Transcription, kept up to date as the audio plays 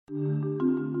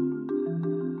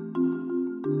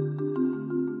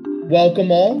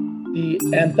Welcome all. The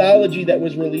anthology that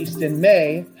was released in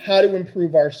May, How to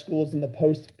Improve Our Schools in the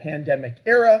Post-Pandemic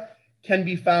Era, can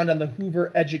be found on the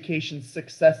Hoover Education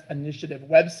Success Initiative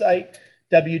website,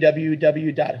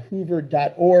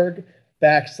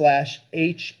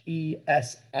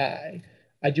 www.hoover.org/HESI.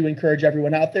 I do encourage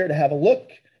everyone out there to have a look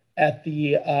at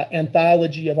the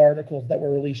anthology of articles that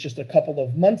were released just a couple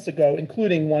of months ago,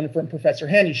 including one from Professor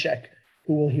Hanischek,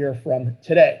 who we'll hear from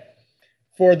today.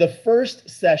 For the first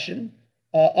session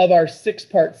of our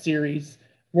six-part series,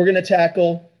 we're going to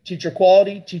tackle teacher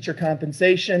quality, teacher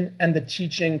compensation, and the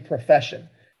teaching profession.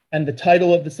 And the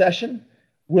title of the session,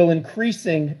 Will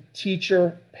Increasing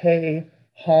Teacher Pay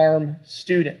Harm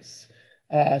Students?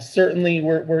 Certainly,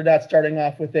 we're not starting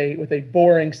off with a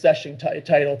boring session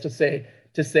title, to say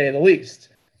the least.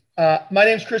 My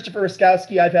name is Christopher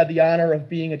Ruskowski. I've had the honor of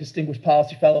being a Distinguished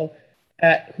Policy Fellow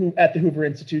at the Hoover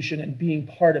Institution and being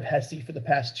part of HESI for the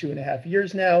past 2.5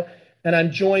 years now. And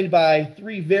I'm joined by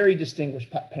three very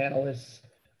distinguished panelists,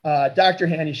 Dr.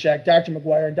 Hanischek, Dr.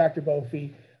 McGuire, and Dr.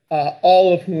 Bofi,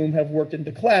 all of whom have worked in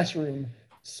the classroom,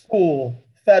 school,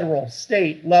 federal,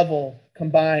 state level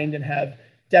combined, and have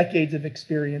decades of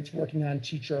experience working on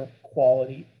teacher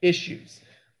quality issues.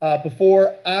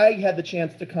 Before I had the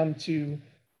chance to come to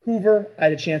Hoover, I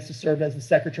had a chance to serve as the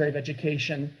Secretary of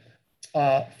Education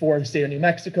for the state of New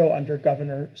Mexico under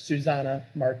Governor Susana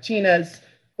Martinez.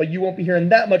 But you won't be hearing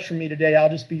that much from me today. I'll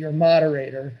just be your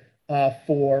moderator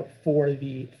for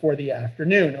the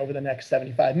afternoon over the next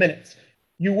 75 minutes.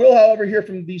 You will, however, hear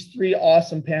from these three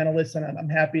awesome panelists, and I'm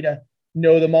happy to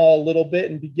know them all a little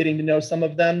bit and be getting to know some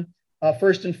of them.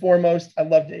 First and foremost, I'd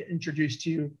love to introduce to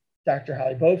you Dr.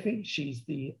 Holly Bofi. She's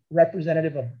the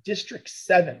representative of District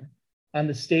 7 on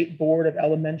the State Board of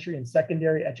Elementary and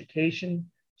Secondary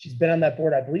Education. She's been on that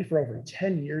board, I believe, for over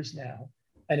 10 years now.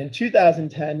 And in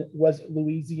 2010 was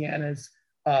Louisiana's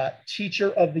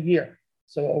Teacher of the Year.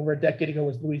 So over a decade ago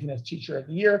was Louisiana's Teacher of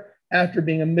the Year after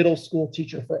being a middle school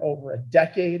teacher for over a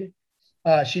decade.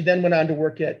 She then went on to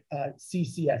work at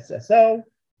CCSSO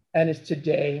and is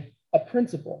today a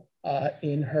principal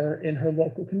in her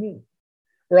local community.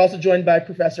 We're also joined by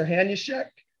Professor Hanischek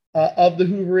of the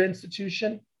Hoover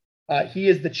Institution. He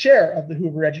is the chair of the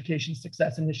Hoover Education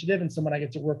Success Initiative and someone I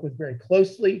get to work with very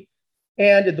closely,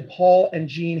 and the Paul and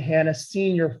Jean Hanna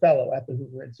Senior Fellow at the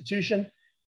Hoover Institution.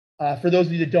 For those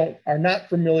of you that are not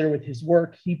familiar with his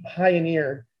work, he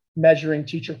pioneered measuring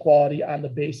teacher quality on the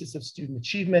basis of student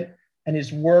achievement, and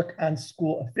his work on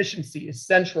school efficiency is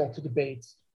central to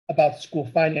debates about school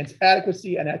finance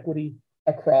adequacy and equity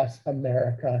across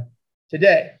America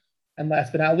today. And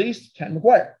last but not least, Ken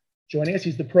McGuire. Joining us,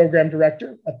 he's the program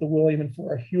director at the William and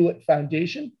Flora Hewlett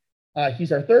Foundation.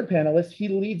 He's our third panelist. He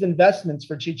leads investments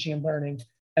for teaching and learning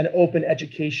and open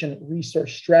education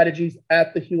resource strategies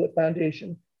at the Hewlett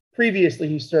Foundation. Previously,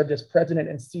 he served as president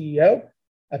and CEO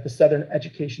at the Southern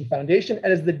Education Foundation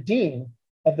and as the dean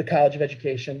of the College of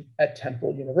Education at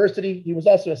Temple University. He was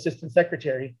also assistant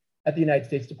secretary at the United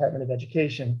States Department of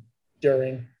Education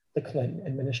during the Clinton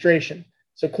administration.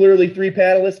 So clearly, three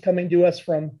panelists coming to us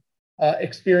from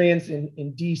experience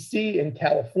in DC, in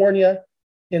California,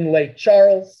 in Lake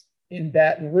Charles, in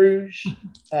Baton Rouge,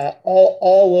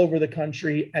 all over the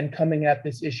country, and coming at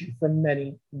this issue from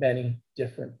many, many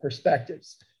different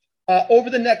perspectives. Over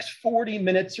the next 40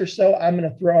 minutes or so, I'm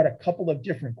going to throw out a couple of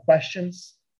different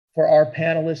questions for our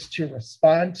panelists to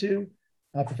respond to.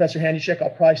 Professor Hanischek, I'll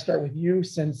probably start with you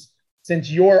since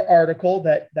your article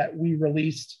that we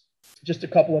released just a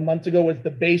couple of months ago was the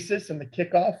basis and the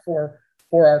kickoff for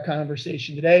our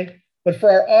conversation today. But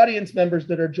for our audience members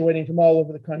that are joining from all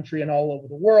over the country and all over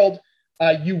the world,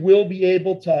 you will be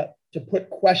able to put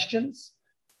questions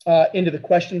into the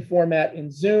question format in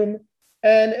Zoom.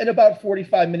 And in about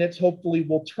 45 minutes, hopefully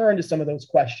we'll turn to some of those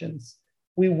questions.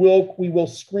 We will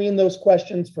screen those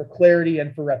questions for clarity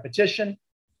and for repetition.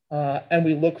 And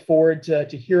we look forward to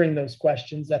hearing those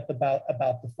questions at about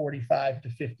the 45 to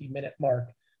 50 minute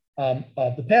mark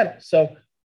of the panel. So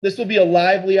this will be a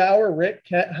lively hour. Rick,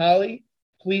 Kent, Holly,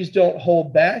 please don't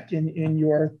hold back in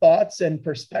your thoughts and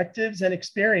perspectives and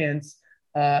experience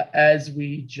as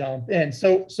we jump in.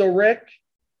 So Rick,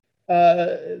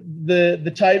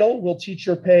 the title, Will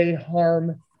Teacher Pay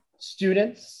Harm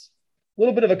Students? A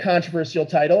little bit of a controversial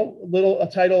title,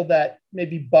 a title that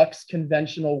maybe bucks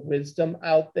conventional wisdom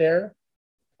out there.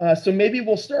 So maybe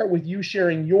we'll start with you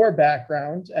sharing your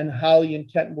background, and Holly and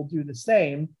Kent will do the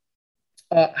same.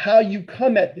 How you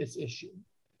come at this issue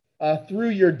through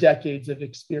your decades of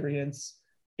experience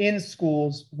in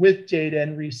schools with data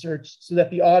and research so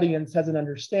that the audience has an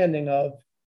understanding of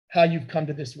how you've come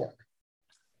to this work.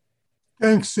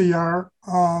 Thanks, CR.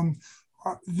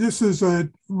 this is a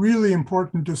really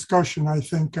important discussion, I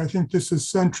think. I think this is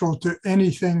central to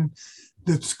anything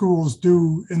that schools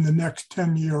do in the next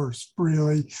 10 years,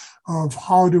 really, of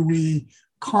how do we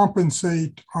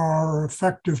compensate our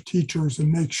effective teachers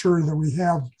and make sure that we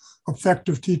have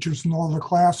effective teachers in all the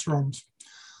classrooms.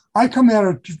 I come at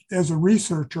it as a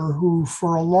researcher who,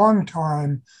 for a long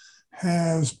time,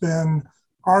 has been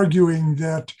arguing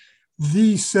that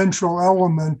the central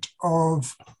element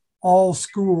of all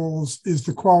schools is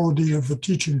the quality of the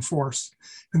teaching force,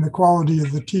 and the quality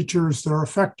of the teachers, their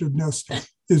effectiveness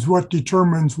is what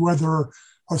determines whether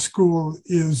a school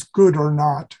is good or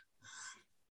not.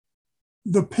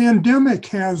 The pandemic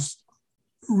has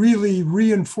really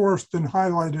reinforced and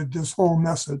highlighted this whole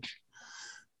message.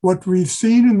 What we've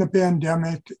seen in the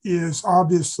pandemic is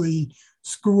obviously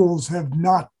schools have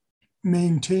not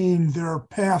maintained their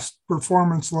past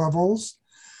performance levels.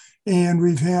 And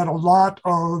we've had a lot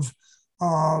of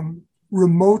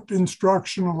remote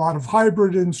instruction, a lot of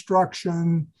hybrid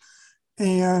instruction,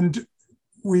 and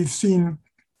we've seen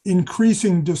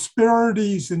increasing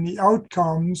disparities in the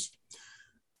outcomes.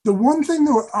 The one thing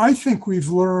that I think we've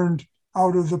learned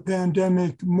out of the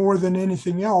pandemic more than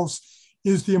anything else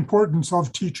is the importance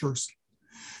of teachers.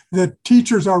 That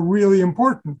teachers are really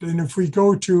important. And if we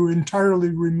go to entirely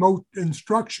remote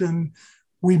instruction,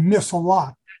 we miss a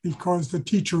lot because the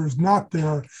teacher is not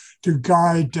there to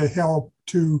guide, to help,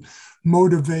 to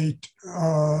motivate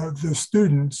the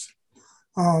students.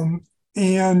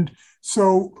 And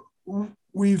so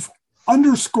we've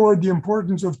underscored the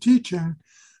importance of teaching,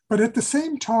 but at the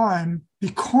same time,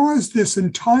 because this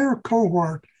entire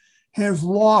cohort has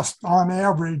lost on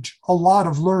average a lot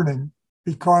of learning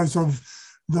because of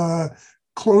the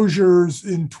closures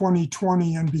in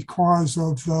 2020 and because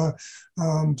of the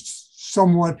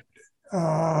somewhat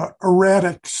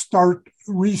erratic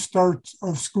restarts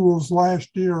of schools last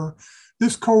year,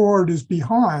 this cohort is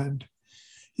behind.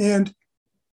 And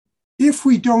if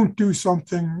we don't do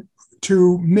something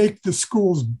to make the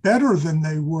schools better than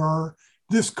they were,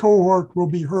 this cohort will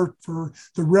be hurt for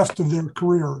the rest of their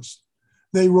careers.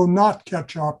 They will not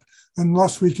catch up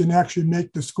unless we can actually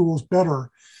make the schools better.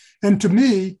 And to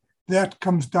me, that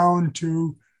comes down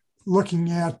to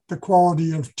looking at the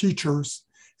quality of teachers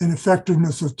and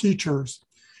effectiveness of teachers.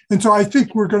 And so I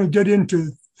think we're going to get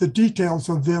into the details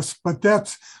of this, but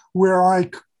that's where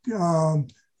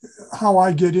how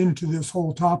I get into this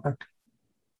whole topic.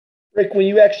 Rick, when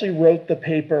you actually wrote the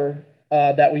paper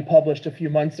that we published a few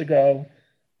months ago,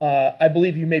 I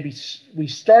believe we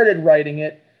started writing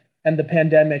it and the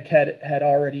pandemic had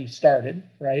already started,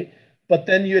 right? But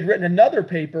then you had written another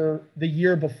paper the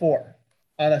year before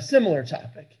on a similar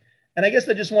topic. And I guess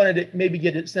I just wanted to maybe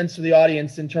get a sense to the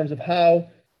audience in terms of how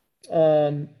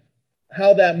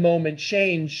that moment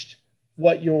changed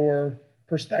what your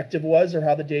perspective was, or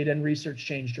how the data and research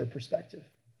changed your perspective.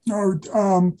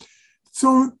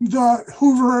 So the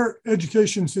Hoover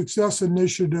Education Success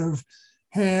Initiative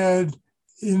had,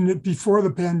 before the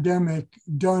pandemic,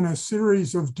 done a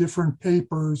series of different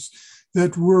papers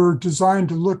that were designed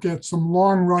to look at some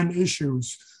long-run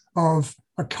issues of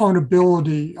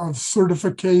accountability, of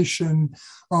certification,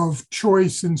 of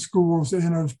choice in schools,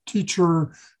 and of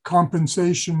teacher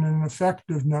compensation and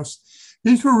effectiveness.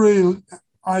 These were really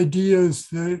ideas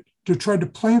that to try to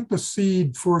plant the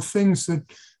seed for things that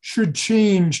should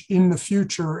change in the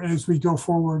future as we go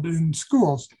forward in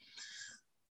schools.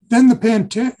 Then the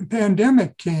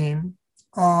pandemic came,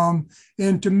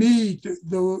 and to me,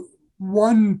 the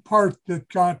one part that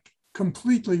got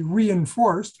completely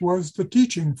reinforced was the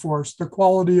teaching force, the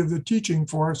quality of the teaching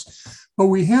force. But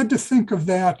we had to think of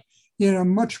that in a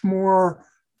much more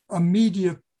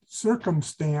immediate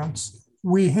circumstance.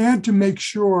 We had to make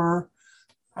sure,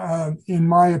 in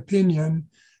my opinion,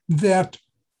 that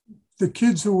the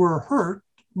kids who were hurt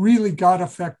really got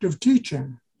effective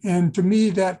teaching. And to me,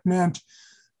 that meant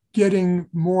getting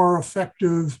more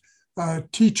effective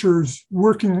teachers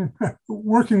working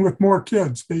with more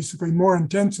kids, basically more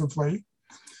intensively.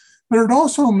 But it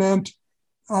also meant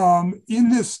in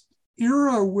this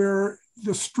era where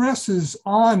the stress is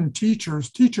on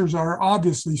teachers are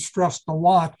obviously stressed a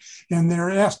lot and they're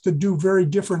asked to do very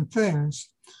different things.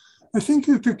 I think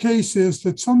that the case is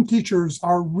that some teachers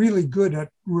are really good at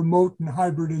remote and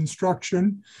hybrid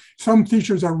instruction. Some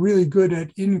teachers are really good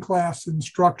at in-class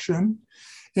instruction.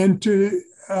 And to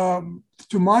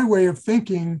my way of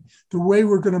thinking, the way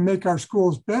we're going to make our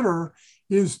schools better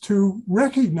is to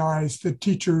recognize that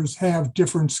teachers have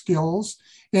different skills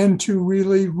and to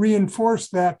really reinforce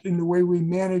that in the way we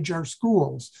manage our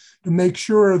schools, to make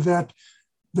sure that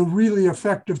the really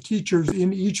effective teachers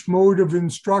in each mode of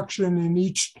instruction, in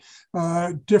each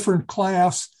different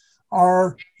class,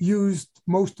 are used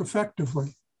most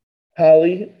effectively?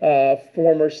 Holly,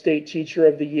 former state teacher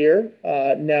of the year,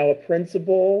 now a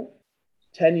principal,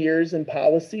 10 years in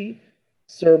policy,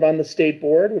 serve on the state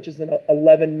board, which is an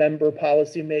 11-member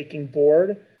policy-making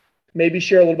board. Maybe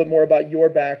share a little bit more about your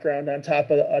background on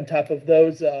top of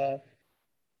those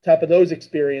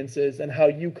experiences and how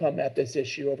you come at this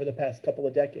issue over the past couple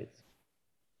of decades.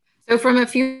 So from a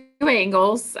few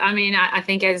angles, I mean, I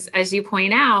think as you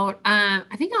point out, I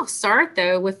think I'll start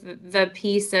though with the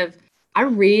piece of I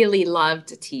really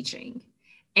loved teaching.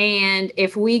 And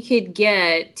if we could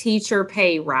get teacher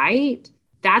pay right,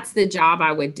 that's the job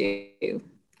I would do.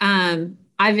 I'm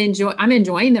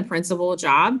enjoying the principal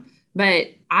job, but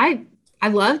I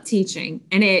love teaching.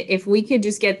 And if we could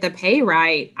just get the pay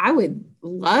right, I would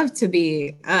love to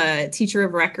be a teacher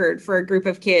of record for a group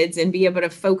of kids and be able to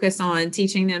focus on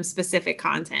teaching them specific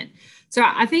content. So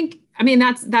I think, I mean,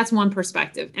 that's one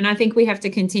perspective. And I think we have to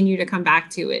continue to come back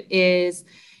to it is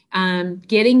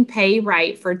getting pay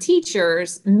right for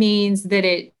teachers means that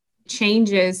it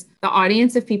changes the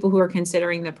audience of people who are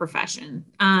considering the profession.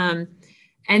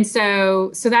 And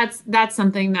so that's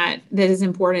something that is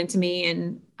important to me.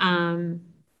 And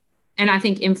I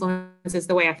think influences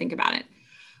the way I think about it.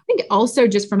 I think also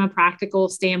just from a practical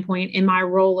standpoint in my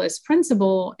role as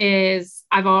principal is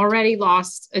I've already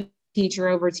lost a teacher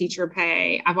over teacher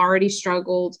pay. I've already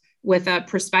struggled with a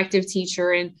prospective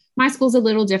teacher, and my school's a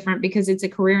little different because it's a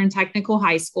career and technical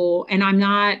high school. And I'm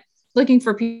not looking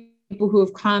for people who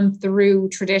have come through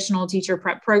traditional teacher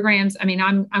prep programs. I mean,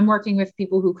 I'm working with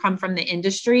people who come from the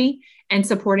industry and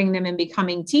supporting them in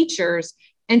becoming teachers.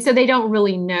 And so they don't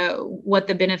really know what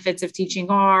the benefits of teaching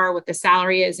are, what the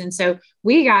salary is. And so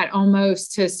we got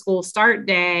almost to school start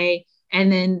day. And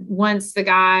then once the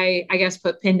guy, I guess,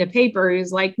 put pen to paper, he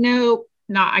was like, nope,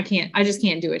 no, I can't. I just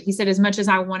can't do it. He said, as much as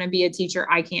I want to be a teacher,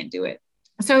 I can't do it.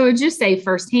 So I would just say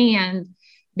firsthand,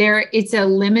 it's a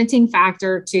limiting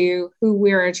factor to who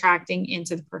we're attracting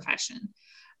into the profession.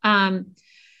 But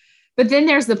then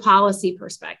there's the policy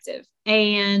perspective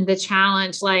and the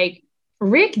challenge. Like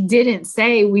Rick didn't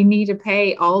say we need to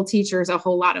pay all teachers a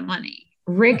whole lot of money.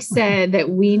 Rick said that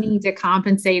we need to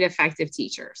compensate effective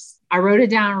teachers. I wrote it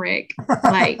down, Rick.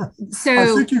 Like, so I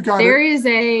think you got there it. is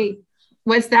a,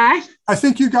 what's that? I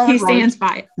think you got he it right. He stands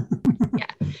by it.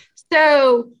 Yeah.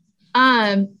 So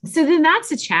then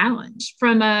that's a challenge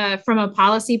from a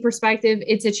policy perspective.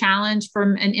 It's a challenge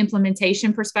from an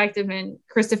implementation perspective. And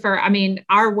Christopher, I mean,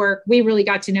 our work, we really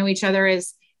got to know each other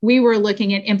as we were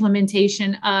looking at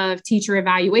implementation of teacher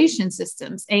evaluation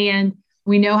systems, and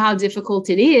we know how difficult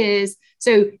it is.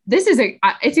 So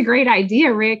it's a great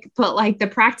idea, Rick, but like the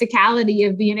practicality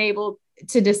of being able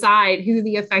to decide who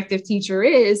the effective teacher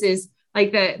is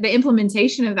like the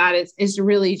implementation of that is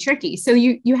really tricky. So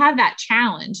you have that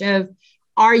challenge of,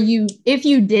 if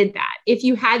you did that, if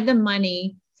you had the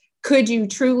money, could you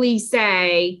truly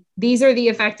say, these are the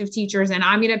effective teachers and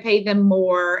I'm going to pay them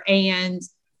more? And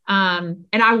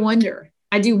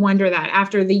I do wonder that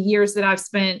after the years that I've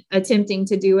spent attempting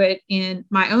to do it in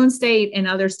my own state and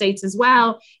other states as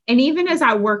well. And even as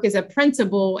I work as a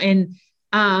principal and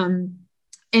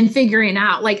figuring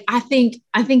out, like, I think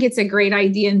it's a great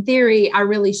idea in theory. I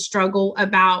really struggle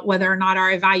about whether or not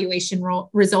our evaluation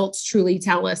results truly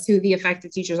tell us who the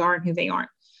effective teachers are and who they aren't.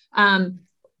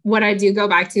 What I do go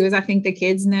back to is I think the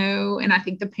kids know, and I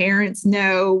think the parents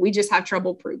know, we just have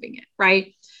trouble proving it.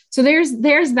 Right. So there's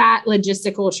that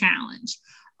logistical challenge.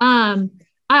 I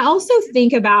also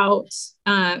think about,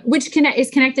 which is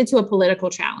connected to a political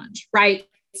challenge, right?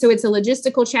 So it's a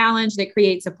logistical challenge that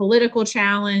creates a political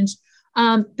challenge.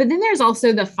 But then there's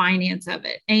also the finance of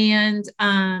it,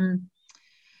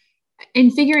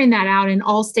 and figuring that out, and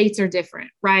all states are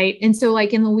different, right? And so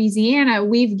like in Louisiana,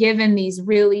 we've given these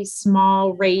really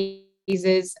small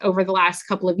raises over the last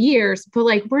couple of years, but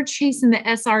like we're chasing the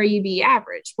SREB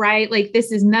average, right? Like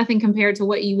this is nothing compared to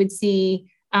what you would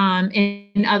see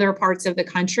in other parts of the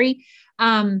country.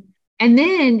 And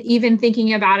then even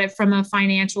thinking about it from a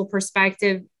financial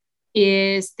perspective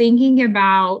is thinking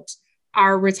about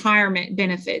our retirement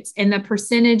benefits and the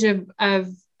percentage of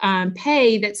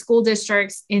pay that school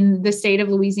districts in the state of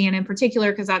Louisiana in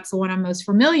particular, because that's the one I'm most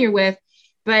familiar with.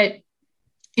 But,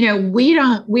 you know, we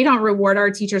don't reward our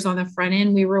teachers on the front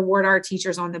end. We reward our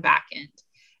teachers on the back end.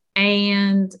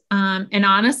 And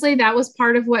honestly, that was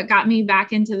part of what got me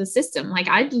back into the system. Like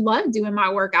I love doing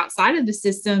my work outside of the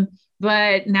system,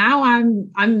 but now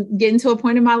I'm getting to a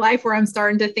point in my life where I'm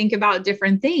starting to think about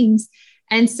different things.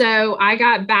 And so I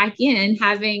got back in,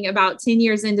 having about 10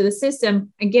 years into the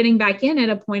system, and getting back in at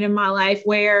a point in my life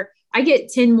where I get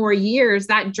 10 more years.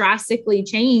 That drastically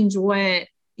changed what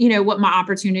my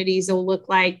opportunities will look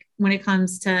like when it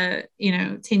comes to,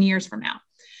 10 years from now.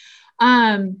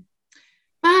 Um,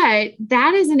 but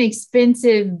that is an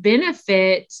expensive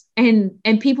benefit, and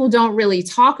people don't really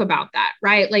talk about that,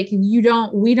 right? Like we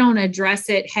don't address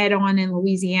it head on in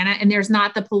Louisiana, and there's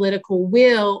not the political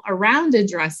will around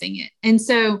addressing it. And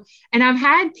I've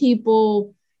had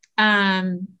people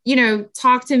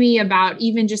talk to me about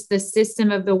even just the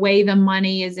system of the way the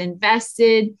money is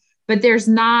invested, but there's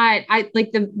not,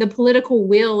 the political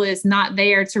will is not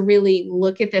there to really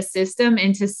look at the system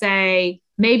and to say,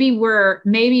 maybe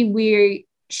we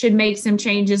should make some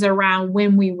changes around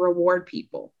when we reward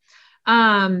people.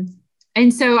 And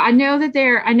so I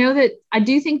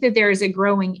do think that there is a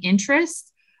growing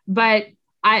interest, but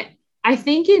I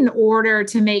think in order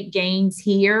to make gains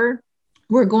here,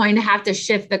 we're going to have to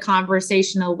shift the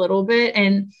conversation a little bit.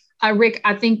 And Rick,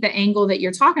 I think the angle that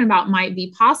you're talking about might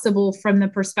be possible from the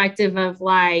perspective of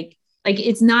like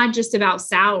it's not just about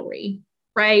salary,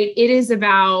 right? It is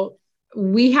about,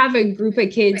 we have a group of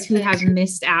kids who have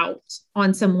missed out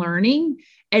on some learning.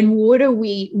 And what do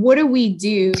we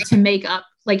do to make up?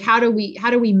 Like, how do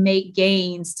we make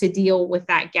gains to deal with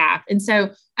that gap? And so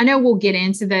I know we'll get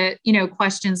into the,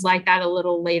 questions like that a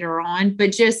little later on,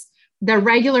 but just the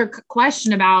regular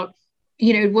question about,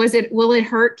 will it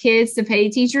hurt kids to pay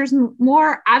teachers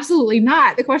more? Absolutely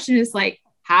not. The question is like,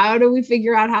 how do we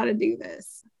figure out how to do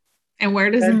this? And where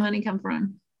does the money come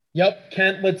from? Yep,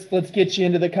 Kent, let's get you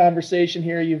into the conversation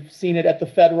here. You've seen it at the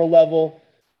federal level.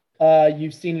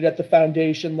 You've seen it at the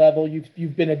foundation level.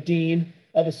 You've been a dean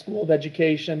of a school of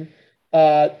education.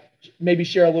 Maybe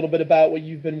share a little bit about what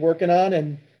you've been working on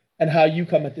and how you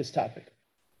come at this topic.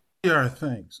 Yeah,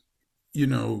 thanks.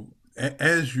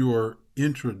 As your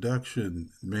introduction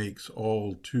makes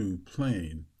all too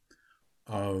plain,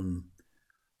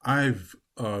 I've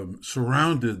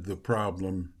surrounded the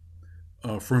problem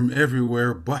from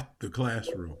everywhere but the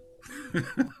classroom.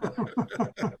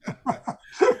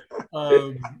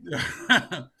 um,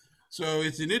 so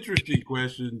it's an interesting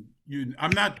question.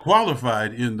 I'm not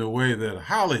qualified in the way that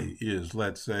Holly is,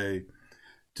 let's say,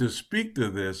 to speak to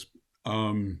this.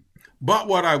 But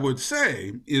what I would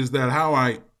say is that how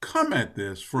I come at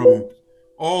this from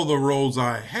all the roles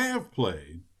I have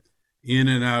played in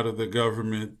and out of the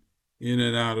government, in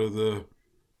and out of the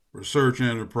research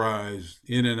enterprise,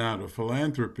 in and out of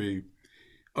philanthropy,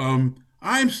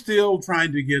 I'm still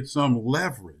trying to get some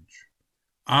leverage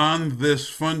on this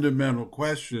fundamental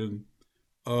question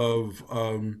of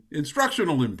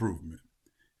instructional improvement,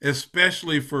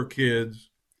 especially for kids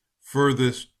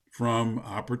furthest from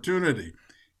opportunity.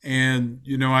 And,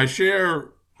 I share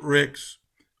Rick's,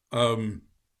 I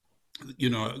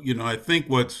think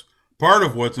part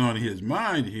of what's on his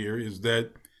mind here is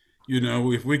that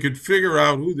if we could figure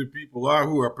out who the people are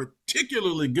who are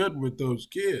particularly good with those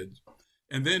kids,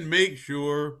 and then make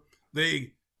sure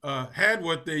they had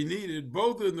what they needed,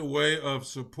 both in the way of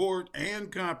support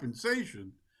and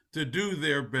compensation to do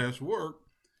their best work,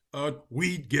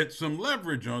 we'd get some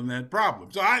leverage on that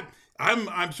problem. So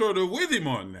I'm sort of with him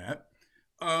on that.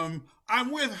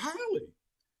 I'm with Holly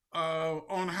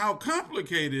on how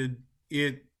complicated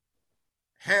it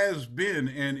has been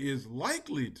and is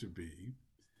likely to be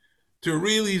to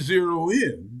really zero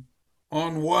in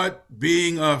on what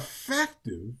being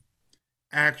effective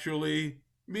actually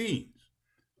means.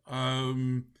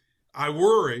 I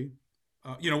worry,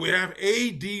 we have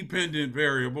a dependent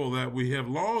variable that we have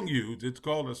long used. It's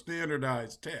called a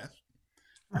standardized test.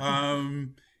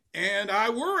 And I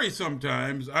worry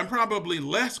sometimes, I'm probably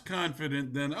less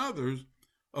confident than others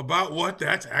about what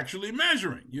that's actually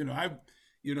measuring.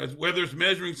 Whether it's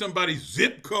measuring somebody's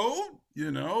zip code,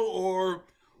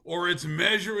 or it's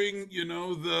measuring,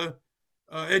 the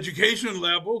education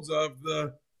levels of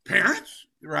the parents,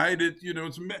 right?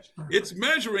 It's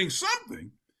measuring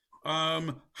something.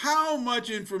 How much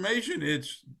information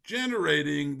it's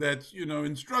generating that's,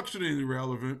 instructionally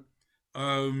relevant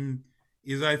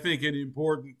is, I think, an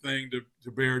important thing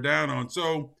to bear down on.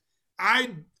 So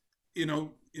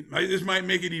this might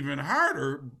make it even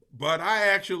harder, but I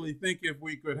actually think if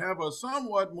we could have a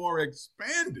somewhat more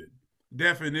expanded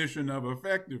definition of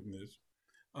effectiveness,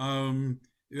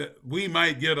 we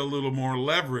might get a little more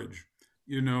leverage,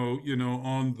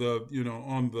 on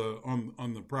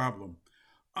the problem.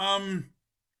 I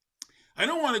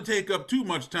don't want to take up too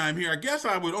much time here. I guess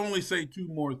I would only say two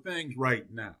more things right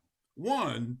now.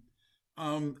 One,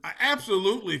 I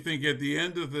absolutely think at the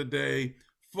end of the day,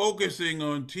 focusing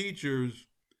on teachers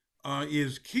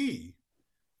is key,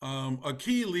 a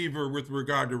key lever with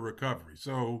regard to recovery.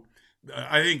 So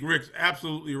I think Rick's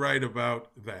absolutely right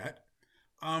about that.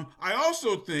 I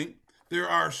also think there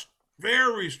are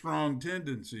very strong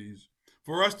tendencies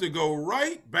for us to go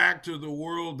right back to the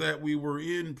world that we were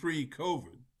in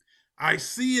pre-COVID. I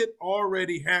see it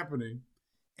already happening,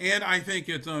 and I think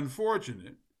it's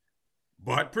unfortunate,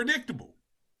 but predictable.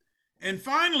 And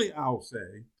finally, I'll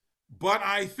say, but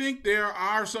I think there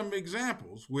are some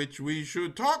examples which we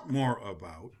should talk more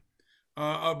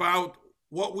about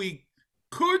what we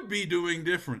could be doing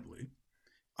differently.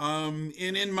 And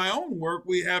in my own work,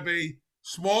 we have a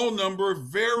small number of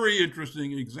very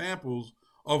interesting examples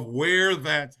of where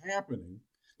that's happening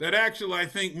that actually, I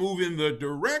think, move in the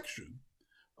direction,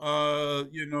 that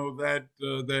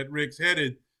Rick's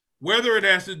headed, whether it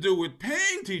has to do with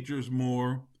paying teachers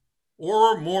more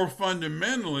or more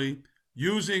fundamentally,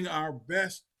 using our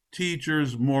best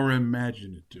teachers more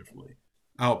imaginatively.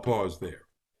 I'll pause there.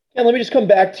 And let me just come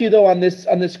back to you though on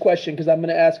this question, because I'm going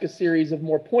to ask a series of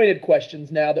more pointed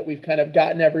questions now that we've kind of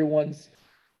gotten everyone's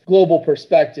global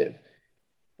perspective.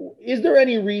 Is there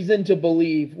any reason to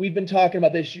believe we've been talking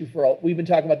about this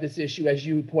issue, as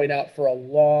you point out, for a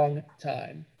long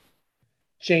time,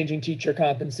 changing teacher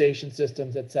compensation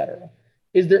systems, et cetera?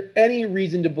 Is there any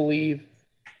reason to believe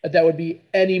that would be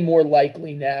any more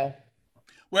likely now?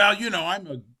 Well,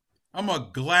 I'm a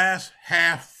glass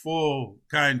half full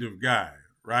kind of guy,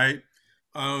 right?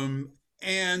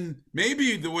 And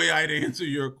maybe the way I'd answer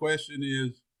your question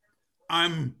is,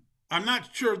 I'm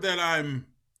not sure that I'm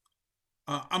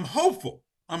hopeful.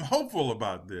 I'm hopeful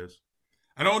about this.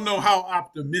 I don't know how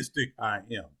optimistic I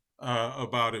am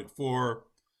about it for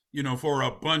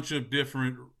a bunch of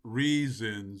different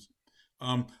reasons.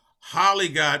 Holly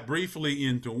got briefly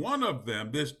into one of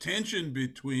them, this tension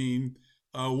between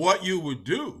what you would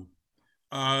do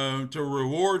to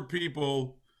reward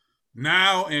people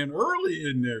now and early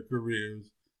in their careers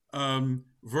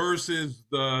versus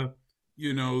the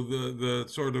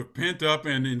sort of pent up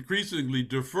and increasingly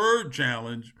deferred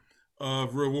challenge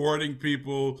of rewarding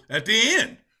people at the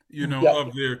end,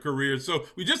 of their careers. So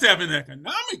we just have an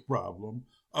economic problem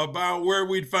about where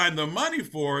we'd find the money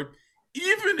for it,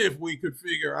 even if we could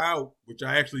figure out, which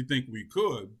I actually think we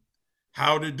could,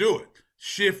 how to do it.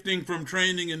 Shifting from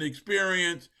training and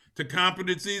experience to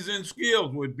competencies and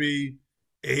skills would be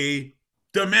a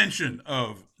dimension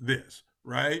of this,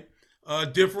 right?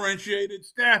 Differentiated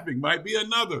staffing might be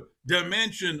another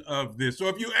dimension of this. So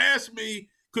if you ask me,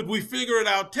 could we figure it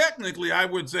out technically, I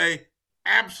would say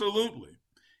absolutely.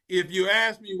 If you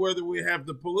ask me whether we have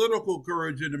the political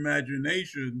courage and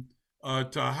imagination,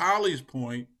 to Holly's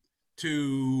point,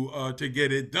 to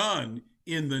get it done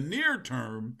in the near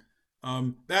term,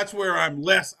 that's where I'm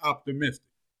less optimistic.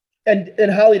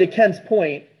 And Holly, to Ken's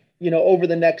point, over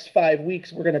the next 5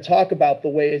 weeks, we're going to talk about the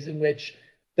ways in which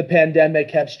the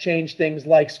pandemic has changed things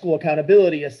like school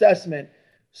accountability, assessment,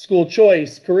 school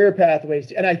choice, career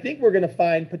pathways. And I think we're going to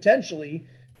find potentially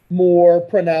more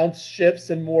pronounced shifts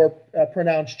and more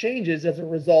pronounced changes as a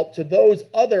result to those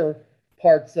other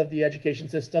parts of the education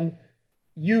system.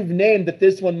 You've named that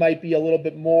this one might be a little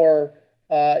bit more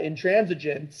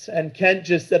intransigent, and Kent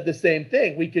just said the same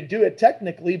thing. We could do it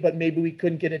technically, but maybe we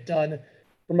couldn't get it done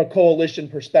from a coalition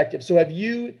perspective. So have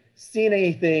you seen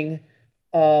anything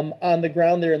on the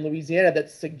ground there in Louisiana that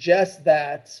suggests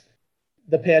that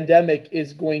the pandemic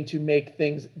is going to make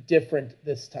things different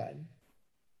this time?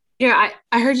 I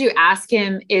heard you ask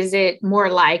him, is it more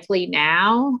likely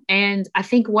now? And I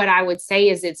think what I would say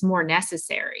is it's more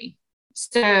necessary.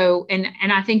 So, and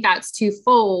I think that's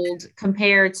twofold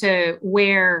compared to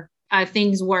where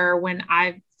things were when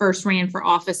I first ran for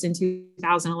office in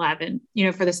 2011,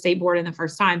 for the state board in the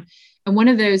first time. And one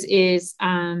of those is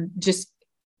just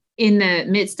in the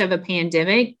midst of a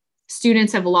pandemic,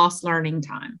 students have lost learning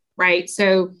time, right?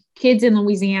 So kids in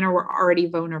Louisiana were already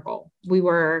vulnerable.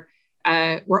 We're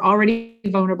already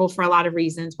vulnerable for a lot of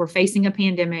reasons. We're facing a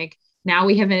pandemic. Now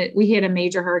we hit a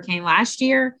major hurricane last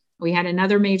year. We had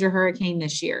another major hurricane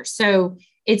this year. So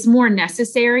it's more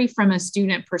necessary from a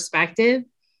student perspective.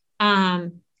 I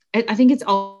think it's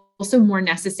also more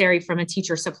necessary from a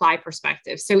teacher supply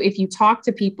perspective. So if you talk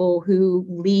to people who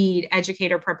lead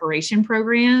educator preparation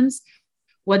programs,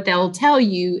 what they'll tell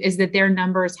you is that their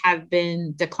numbers have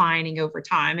been declining over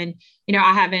time. And,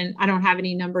 I don't have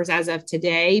any numbers as of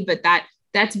today, but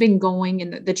that's been going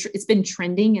and it's been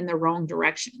trending in the wrong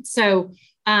direction. So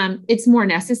it's more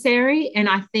necessary. And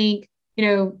I think,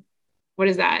 what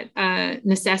is that?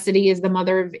 Necessity is the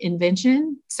mother of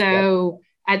invention. So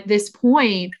at this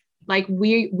point, like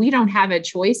we don't have a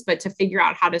choice but to figure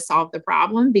out how to solve the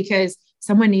problem, because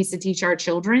someone needs to teach our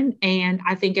children. And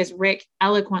I think, as Rick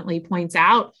eloquently points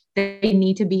out, they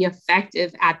need to be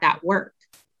effective at that work.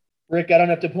 Rick, I don't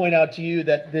have to point out to you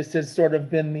that this has sort of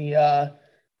been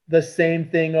the the same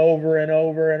thing over and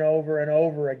over and over and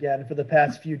over again for the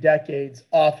past few decades,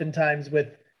 oftentimes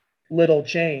with little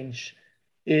change,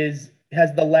 has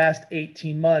the last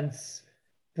 18 months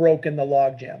broken the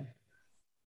logjam?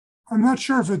 I'm not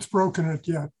sure if it's broken it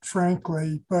yet,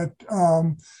 frankly, but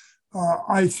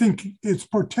I think it's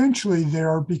potentially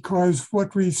there, because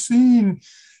what we've seen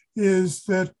is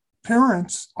that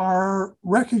parents are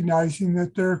recognizing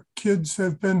that their kids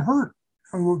have been hurt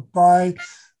by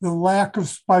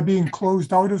by being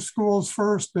closed out of schools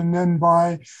first, and then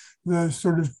by the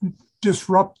sort of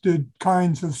disrupted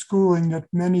kinds of schooling that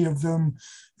many of them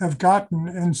have gotten.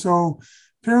 And so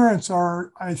parents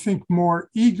are, I think, more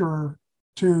eager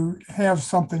to have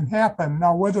something happen.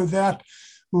 Now, whether that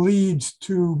leads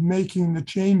to making the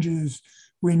changes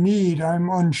we need, I'm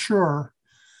unsure.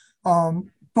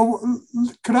 But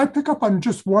could I pick up on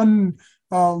just one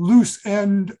loose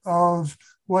end of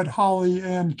what Holly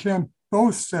and Kent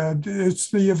both said? It's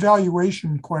the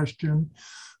evaluation question,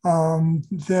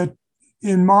 that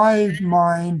in my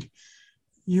mind,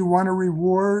 you want to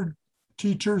reward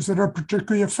teachers that are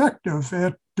particularly effective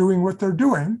at doing what they're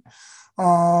doing.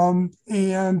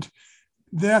 And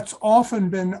that's often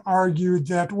been argued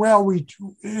that, well,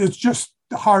 it's just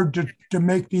hard to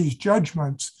make these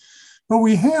judgments. But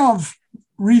we have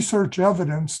research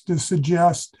evidence to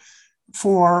suggest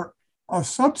for a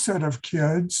subset of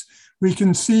kids, we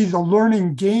can see the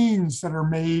learning gains that are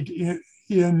made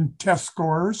in test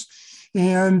scores.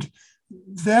 And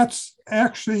that's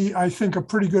actually, I think, a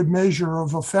pretty good measure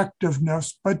of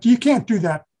effectiveness, but you can't do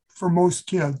that for most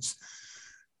kids.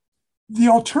 The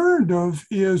alternative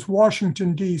is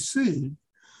Washington, D.C.,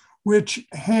 which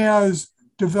has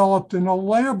developed an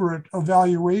elaborate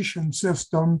evaluation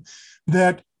system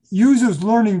that uses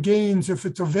learning gains if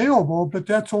it's available, but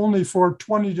that's only for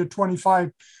 20 to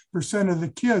 25% of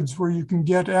the kids where you can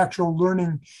get actual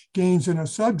learning gains in a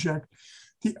subject.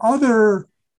 The other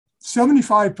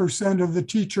 75% of the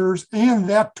teachers, and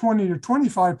that 20 to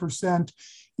 25%,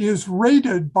 is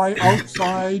rated by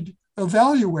outside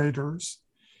evaluators.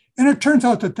 And it turns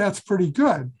out that that's pretty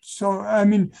good. So, I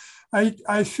mean,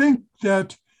 I think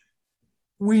that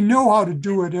we know how to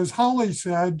do it. As Holly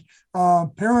said,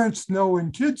 parents know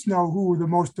and kids know who the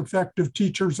most effective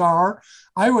teachers are.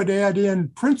 I would add in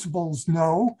principals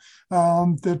know,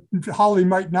 that Holly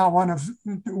might not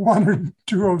want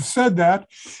to have said that.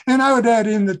 And I would add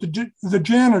in that the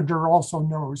janitor also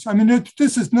knows. I mean,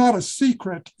 this is not a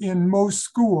secret in most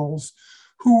schools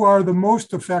who are the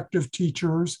most effective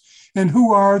teachers and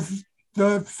who are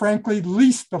the, frankly,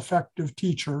 least effective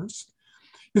teachers.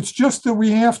 It's just that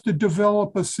we have to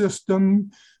develop a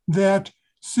system that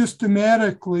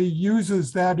systematically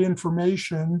uses that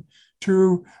information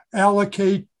to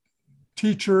allocate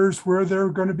teachers where they're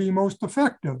going to be most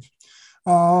effective.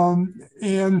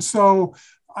 And so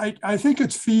I think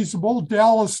it's feasible.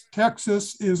 Dallas,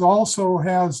 Texas also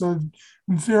has a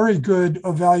very good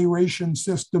evaluation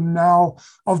system now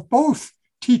of both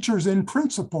teachers and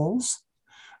principals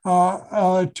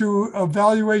to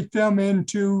evaluate them and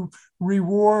to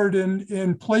reward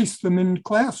and place them in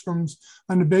classrooms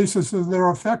on the basis of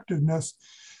their effectiveness.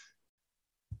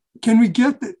 Can we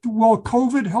will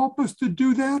COVID help us to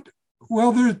do that?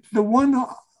 Well, the one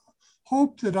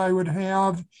hope that I would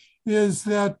have is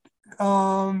that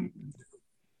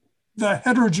the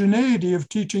heterogeneity of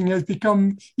teaching has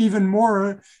become even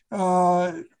more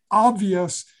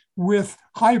obvious with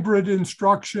hybrid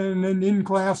instruction and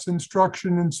in-class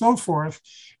instruction and so forth,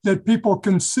 that people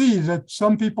can see that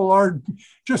some people are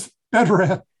just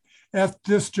better at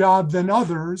this job than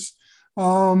others.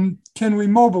 Can we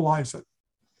mobilize it?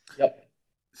 Yep.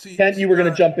 Kent, you were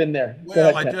going to jump in there.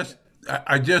 Well,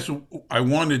 I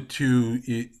wanted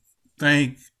to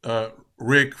thank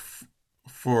Rick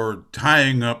for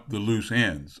tying up the loose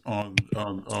ends on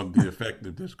the effect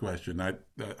of this question.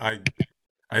 I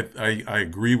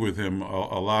agree with him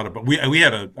a lot about. I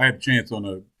had a chance on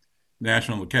a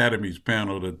National Academies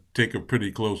panel to take a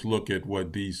pretty close look at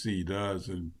what DC does,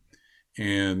 and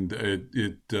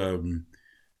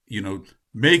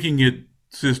making it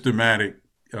systematic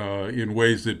in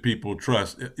ways that people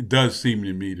trust. It does seem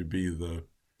to me to be the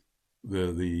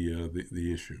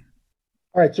issue.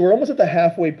 All right, so we're almost at the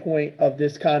halfway point of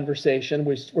this conversation.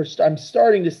 I'm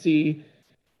starting to see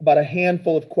about a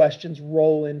handful of questions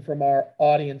roll in from our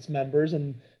audience members,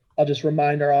 and I'll just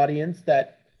remind our audience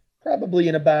that probably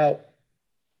in about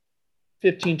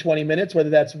 15, 20 minutes, whether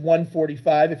that's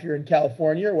 1:45 if you're in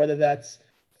California, or whether that's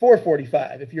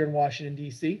 4:45 if you're in Washington,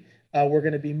 D.C., we're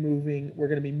going to be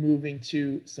moving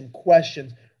to some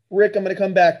questions. Rick, I'm going to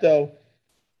come back though.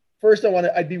 First,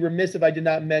 I'd be remiss if I did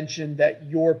not mention that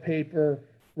your paper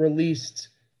released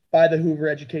by the Hoover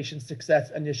Education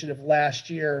Success Initiative last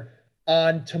year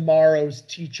on tomorrow's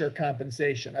teacher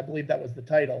compensation. I believe that was the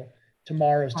title,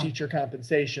 Tomorrow's Teacher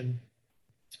Compensation.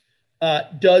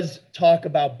 Does talk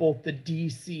about both the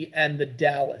DC and the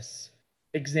Dallas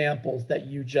examples that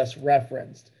you just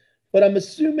referenced. But I'm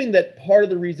assuming that part of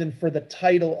the reason for the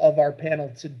title of our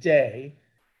panel today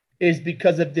is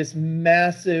because of this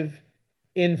massive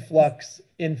influx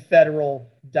in federal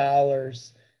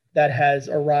dollars that has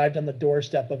arrived on the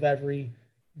doorstep of every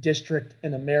district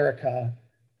in America.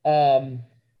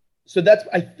 So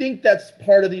I think that's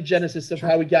part of the genesis of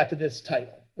how we got to this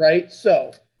title, right?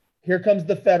 So here comes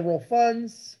the federal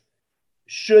funds.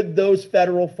 Should those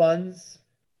federal funds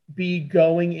be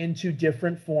going into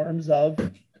different forms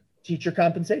of teacher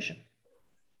compensation?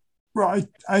 Well,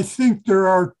 I think there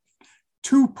are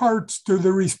two parts to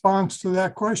the response to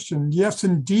that question. Yes,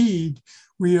 indeed,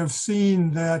 we have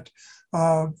seen that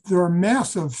there are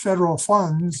massive federal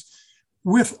funds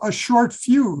with a short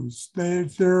fuse.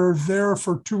 They're there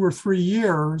for 2 or 3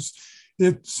 years.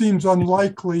 It seems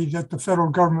unlikely that the federal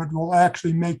government will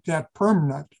actually make that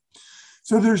permanent.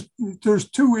 So there's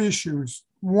two issues.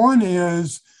 One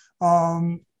is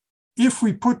if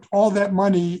we put all that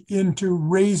money into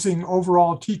raising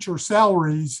overall teacher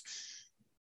salaries,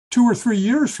 2 or 3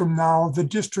 years from now, the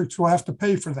districts will have to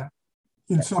pay for that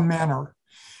in some manner.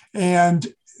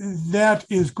 And that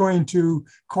is going to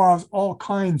cause all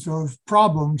kinds of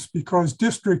problems because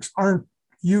districts aren't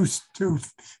used to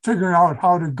figuring out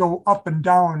how to go up and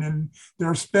down in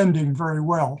their spending very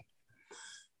well.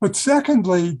 But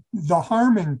secondly, the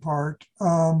harming part,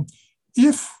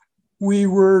 if we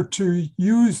were to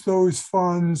use those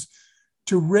funds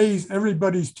to raise every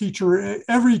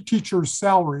teacher's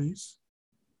salaries,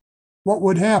 what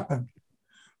would happen?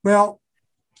 Well,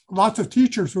 lots of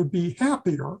teachers would be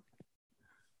happier,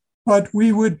 but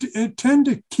we would tend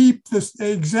to keep this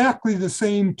exactly the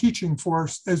same teaching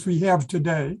force as we have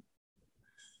today.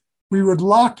 We would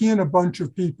lock in a bunch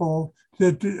of people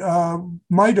that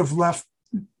might have left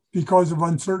because of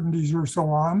uncertainties or so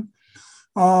on.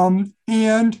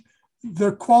 And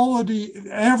the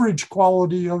average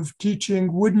quality of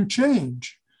teaching wouldn't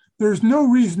change. There's no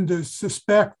reason to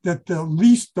suspect that the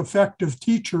least effective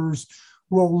teachers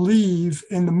will leave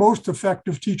and the most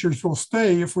effective teachers will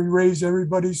stay if we raise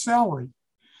everybody's salary.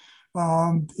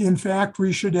 In fact,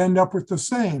 we should end up with the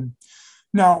same.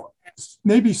 Now,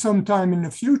 maybe sometime in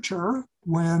the future,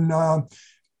 when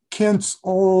Kent's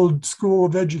old School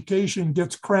of Education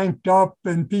gets cranked up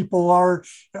and people are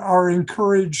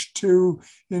encouraged to,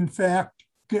 in fact,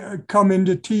 come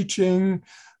into teaching.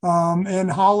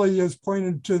 And Holly has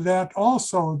pointed to that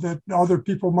also, that other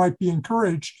people might be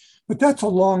encouraged, but that's a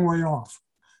long way off.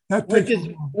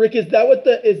 Rick, is that what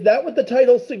the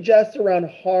title suggests around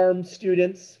harm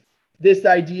students? This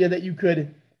idea that you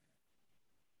could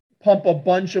pump a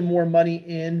bunch of more money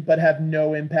in, but have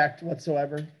no impact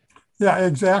whatsoever? Yeah,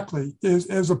 exactly.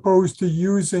 As opposed to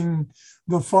using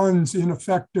the funds in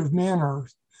effective manner.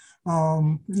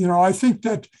 I think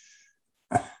that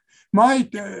my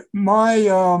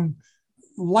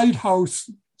lighthouse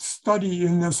study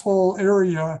in this whole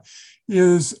area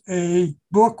is a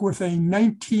book with a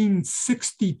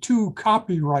 1962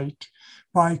 copyright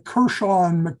by Kershaw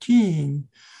and McKean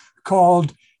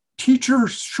called Teacher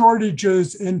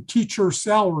Shortages and Teacher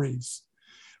Salaries,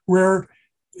 where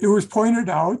it was pointed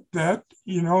out that,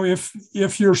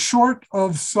 if you're short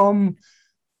of some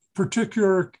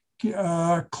particular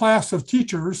class of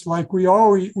teachers, like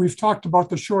we've talked about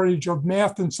the shortage of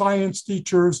math and science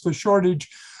teachers, the shortage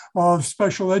of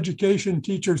special education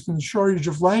teachers, and the shortage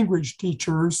of language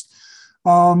teachers,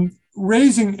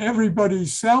 raising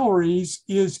everybody's salaries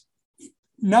is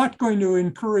not going to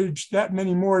encourage that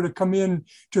many more to come in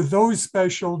to those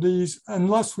specialties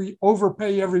unless we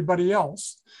overpay everybody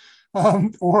else.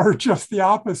 Or just the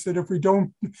opposite. If we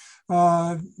don't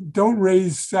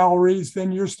raise salaries,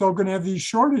 then you're still going to have these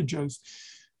shortages.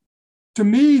 To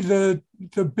me, the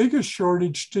biggest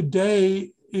shortage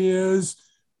today is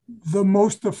the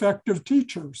most effective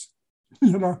teachers,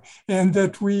 and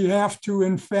that we have to,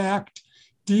 in fact,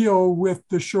 deal with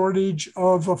the shortage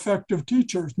of effective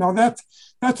teachers. Now,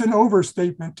 that's an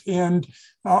overstatement, and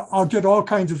I'll get all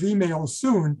kinds of emails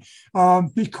soon,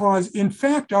 because, in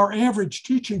fact, our average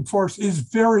teaching force is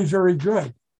very, very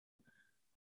good.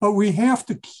 But we have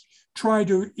to try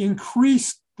to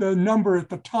increase the number at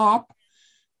the top,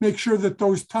 make sure that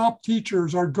those top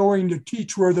teachers are going to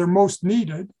teach where they're most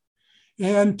needed,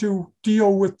 and to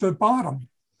deal with the bottom.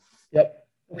 Yep.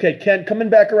 Okay, Ken, coming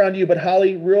back around to you, but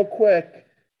Holly, real quick,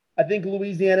 I think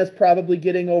Louisiana's probably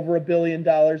getting over $1 billion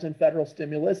in federal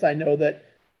stimulus. I know that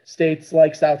states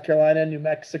like South Carolina, New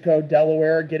Mexico,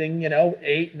 Delaware getting,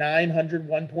 8, 900,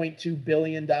 $1.2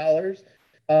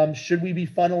 billion. Should we be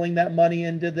funneling that money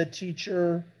into the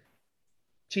teacher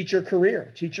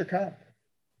career, teacher comp?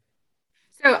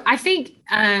 So I think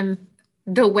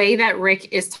the way that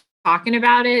Rick is talking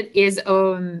about it is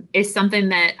something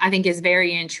that I think is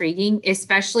very intriguing,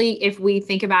 especially if we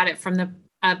think about it from the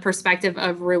perspective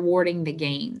of rewarding the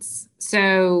gains.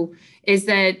 So is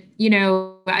that,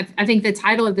 I think the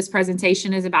title of this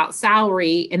presentation is about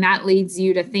salary, and that leads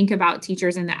you to think about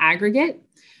teachers in the aggregate.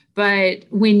 But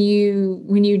when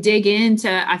you dig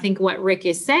into, I think what Rick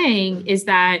is saying is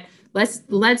that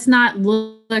let's not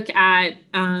look at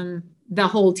the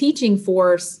whole teaching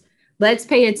force. Let's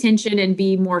pay attention and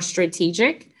be more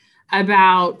strategic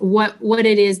about what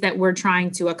it is that we're trying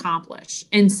to accomplish.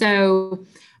 And so,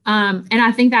 and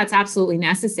I think that's absolutely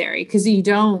necessary, because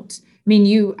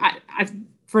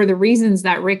for the reasons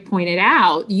that Rick pointed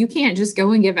out, you can't just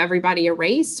go and give everybody a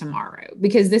raise tomorrow,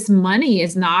 because this money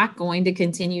is not going to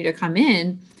continue to come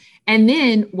in. And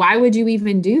then why would you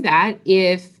even do that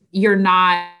if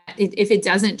it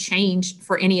doesn't change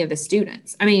for any of the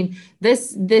students? I mean,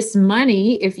 this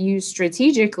money, if used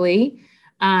strategically,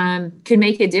 could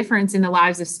make a difference in the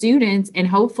lives of students and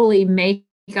hopefully make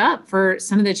up for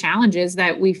some of the challenges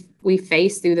that we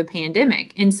faced through the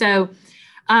pandemic. And so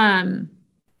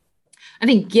I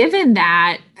think given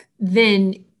that,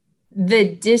 then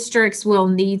the districts will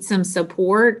need some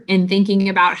support in thinking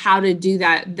about how to do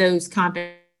those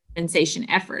compensation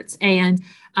efforts. And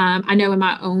I know in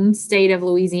my own state of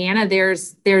Louisiana,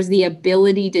 there's the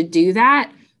ability to do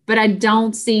that, but I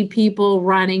don't see people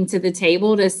running to the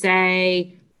table to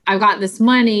say, I've got this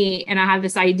money and I have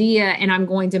this idea and I'm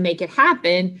going to make it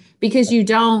happen, because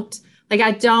who's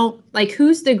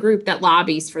the group that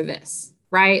lobbies for this,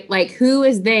 right? Like, who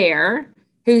is there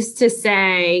who's to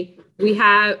say we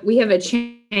have a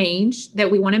change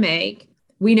that we want to make?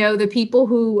 We know the people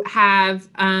who have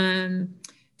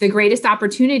the greatest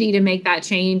opportunity to make that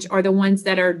change are the ones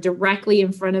that are directly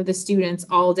in front of the students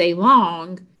all day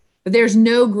long. But there's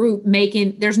no group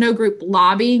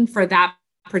lobbying for that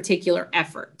particular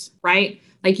effort, right?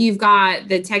 Like, you've got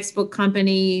the textbook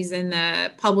companies and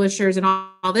the publishers and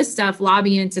all this stuff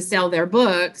lobbying to sell their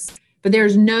books, but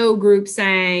there's no group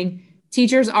saying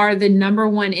teachers are the number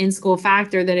one in-school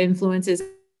factor that influences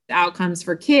outcomes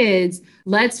for kids.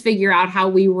 Let's figure out how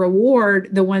we reward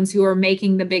the ones who are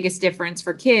making the biggest difference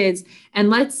for kids. And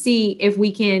let's see if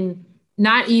we can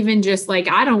not even just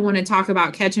I don't want to talk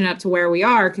about catching up to where we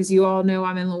are, because you all know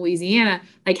I'm in Louisiana.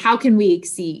 Like, how can we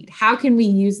exceed? How can we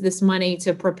use this money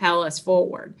to propel us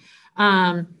forward?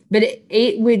 But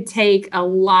it would take a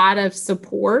lot of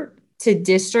support to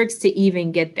districts to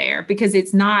even get there, because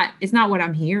it's not what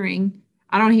I'm hearing.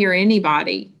 I don't hear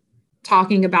anybody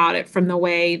talking about it from the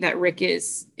way that Rick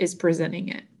is presenting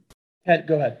it. Ed,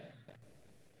 go ahead.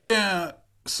 Yeah,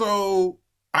 so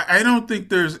I don't think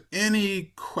there's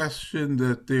any question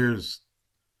that there's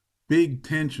big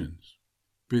tensions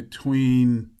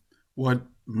between what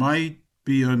might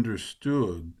be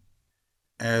understood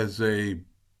as a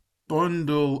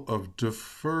bundle of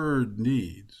deferred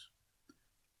needs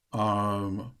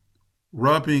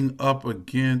rubbing up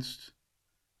against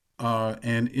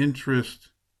an interest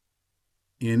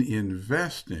in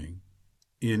investing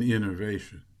in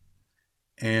innovation.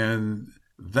 And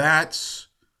that's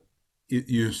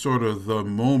sort of the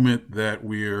moment that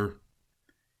we're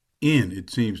in, it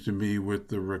seems to me, with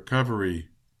the recovery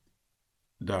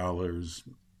dollars.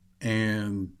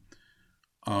 And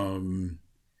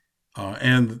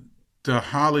to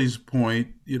Holly's point,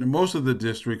 most of the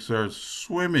districts are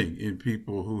swimming in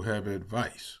people who have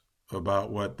advice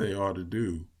about what they ought to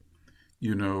do,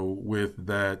 with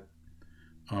that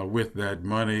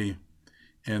money.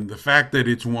 And the fact that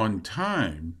it's one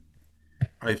time,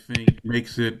 I think,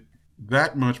 makes it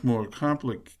that much more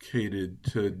complicated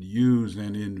to use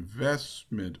an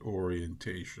investment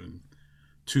orientation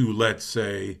to, let's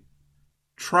say,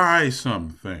 try some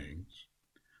things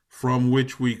from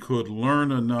which we could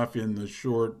learn enough in the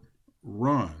short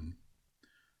run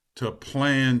to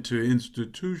plan to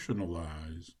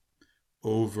institutionalize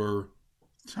over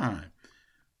time.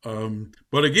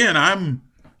 But again, I'm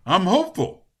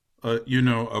hopeful,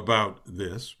 about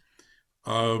this.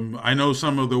 I know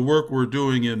some of the work we're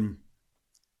doing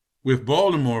with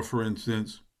Baltimore, for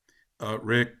instance,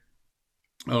 Rick.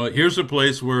 Here's a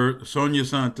place where Sonia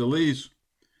Santelice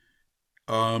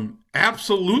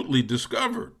absolutely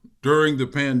discovered during the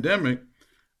pandemic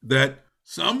that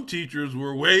some teachers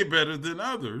were way better than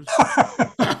others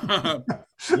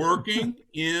working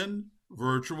in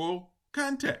virtual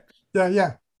context.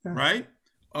 Yeah. Right?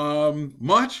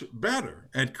 much better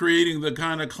at creating the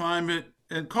kind of climate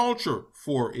and culture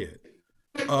for it.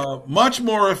 Much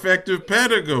more effective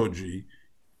pedagogy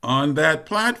on that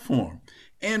platform.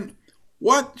 And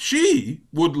what she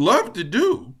would love to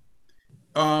do,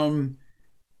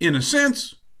 in a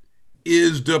sense,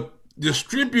 is to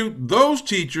distribute those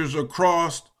teachers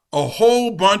across a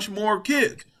whole bunch more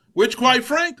kids, which, quite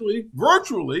frankly,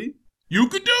 virtually you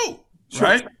could do,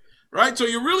 right? Right. So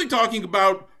you're really talking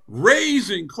about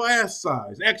raising class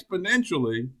size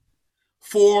exponentially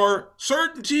for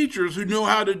certain teachers who know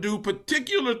how to do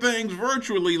particular things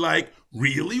virtually, like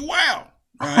really well,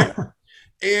 right?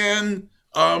 And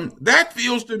that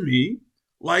feels to me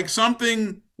like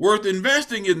something worth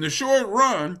investing in the short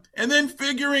run, and then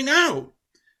figuring out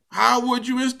how would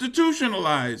you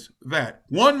institutionalize that.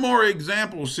 One more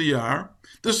example, CR.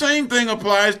 The same thing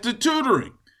applies to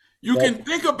tutoring. You can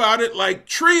think about it like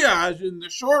triage in the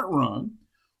short run,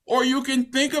 or you can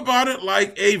think about it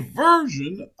like a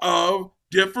version of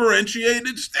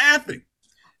differentiated staffing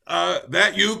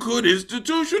that you could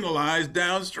institutionalize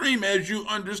downstream as you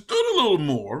understood a little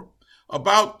more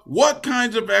about what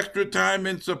kinds of extra time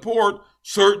and support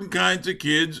certain kinds of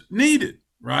kids needed,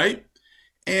 right?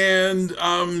 And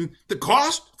the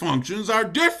cost functions are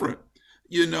different,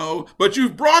 but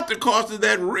you've brought the cost of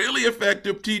that really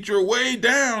effective teacher way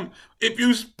down if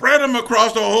you spread them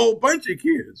across a whole bunch of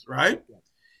kids, right?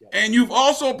 And you've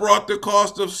also brought the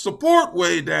cost of support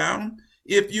way down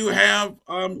if you have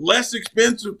less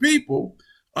expensive people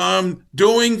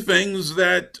doing things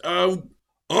that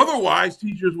otherwise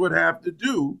teachers would have to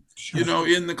do,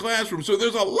 in the classroom. So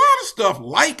there's a lot of stuff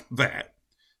like that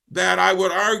I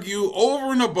would argue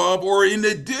over and above, or in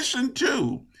addition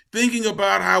to thinking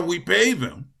about how we pay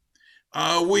them,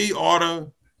 we ought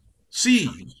to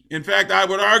seize. In fact, I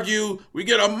would argue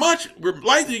we're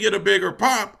likely to get a bigger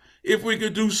pop if we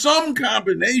could do some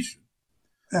combination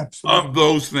of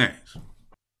those things.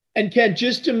 And Ken,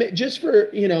 just to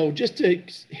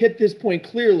hit this point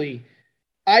clearly,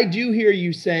 I do hear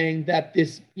you saying that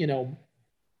this,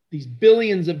 these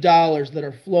billions of dollars that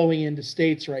are flowing into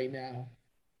states right now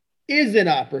is an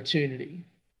opportunity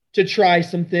to try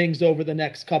some things over the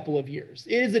next couple of years.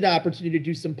 It is an opportunity to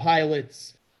do some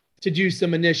pilots, to do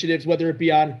some initiatives, whether it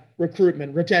be on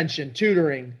recruitment, retention,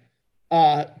 tutoring,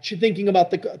 thinking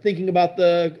about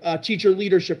the teacher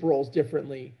leadership roles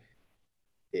differently.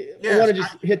 Yes, I want to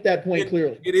just hit that point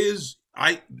clearly. It is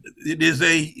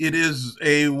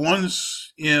a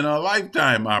once in a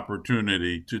lifetime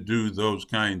opportunity to do those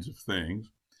kinds of things.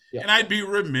 Yeah. And I'd be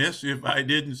remiss if I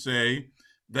didn't say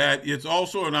that it's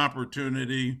also an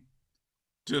opportunity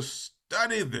to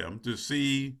study them, to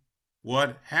see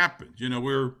what happens.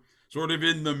 We're sort of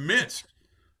in the midst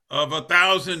of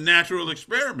 1,000 natural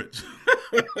experiments,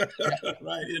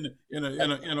 right?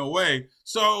 In a way.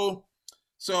 So,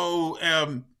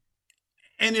 and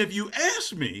if you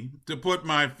ask me to put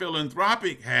my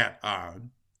philanthropic hat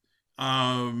on,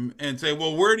 and say,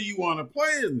 well, where do you want to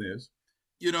play in this?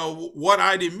 What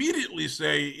I'd immediately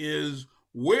say is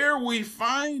where we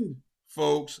find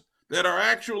folks that are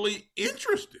actually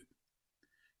interested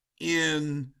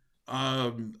in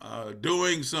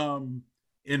doing some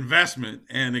investment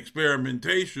and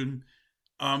experimentation,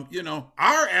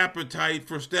 our appetite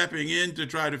for stepping in to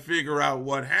try to figure out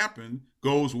what happened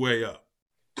goes way up.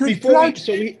 Holly,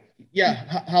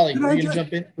 were you going to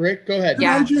jump in? Rick, go ahead.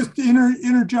 Can I just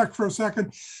interject for a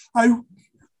second? I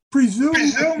presume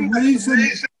the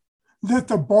reason that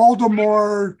the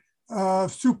Baltimore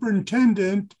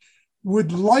superintendent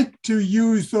would like to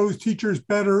use those teachers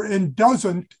better and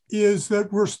doesn't is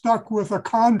that we're stuck with a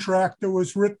contract that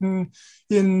was written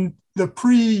in the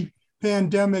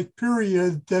pre-pandemic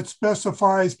period that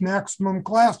specifies maximum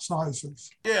class sizes.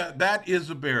 Yeah, that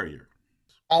is a barrier.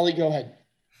 Holly, go ahead.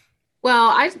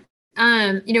 Well,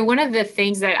 one of the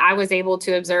things that I was able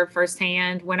to observe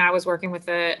firsthand when I was working with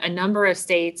a number of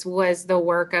states was the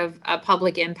work of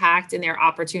public impact in their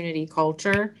opportunity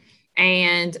culture.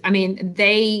 And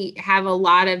they have a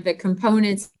lot of the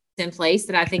components in place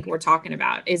that I think we're talking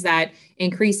about, is that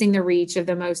increasing the reach of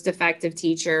the most effective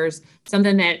teachers.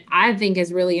 Something that I think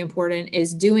is really important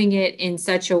is doing it in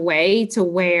such a way to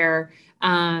where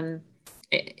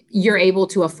you're able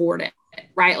to afford it.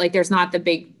 Right? Like there's not the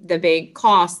big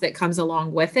cost that comes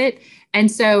along with it. And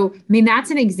so,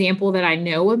 that's an example that I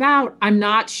know about. I'm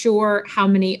not sure how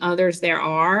many others there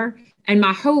are. And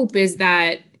my hope is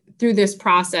that through this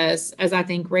process, as I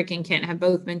think Rick and Kent have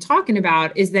both been talking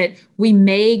about, is that we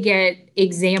may get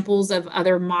examples of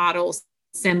other models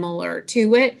similar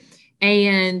to it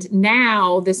And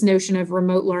now this notion of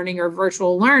remote learning or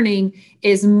virtual learning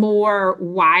is more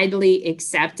widely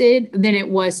accepted than it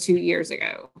was 2 years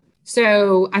ago.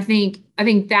 So I think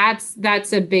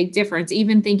that's a big difference.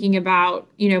 Even thinking about,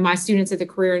 my students at the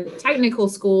career and technical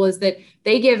school, is that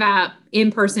they give up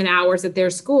in-person hours at their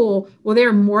school. Well,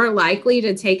 they're more likely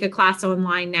to take a class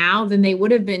online now than they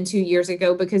would have been 2 years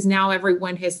ago, because now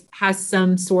everyone has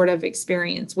some sort of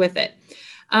experience with it.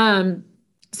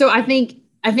 So I think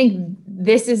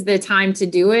this is the time to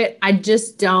do it.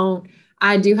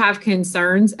 I do have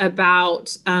concerns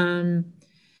about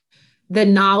the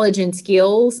knowledge and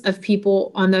skills of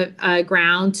people on the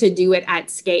ground to do it at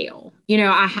scale.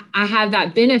 I have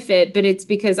that benefit, but it's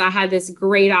because I had this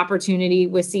great opportunity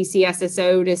with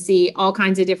CCSSO to see all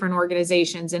kinds of different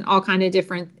organizations and all kinds of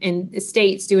different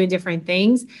states doing different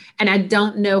things. And I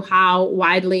don't know how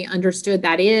widely understood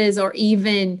that is, or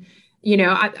even,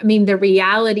 the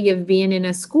reality of being in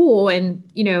a school. And,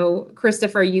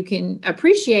 Christopher, you can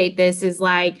appreciate this, is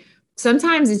like,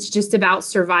 sometimes it's just about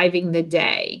surviving the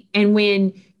day. And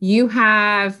when you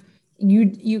can't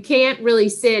really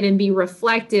sit and be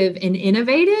reflective and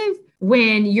innovative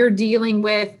when you're dealing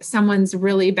with someone's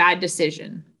really bad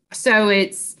decision. So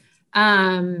it's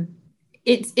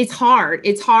hard.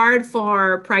 It's hard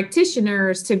for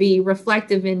practitioners to be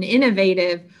reflective and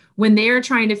innovative when they're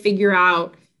trying to figure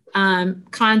out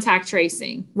contact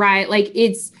tracing, right? Like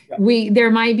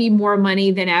there might be more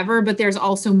money than ever, but there's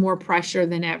also more pressure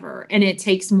than ever, and it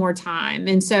takes more time.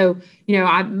 And so,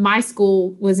 my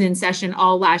school was in session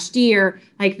all last year.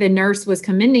 Like, the nurse was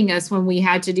commending us when we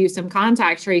had to do some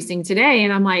contact tracing today.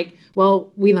 And I'm like,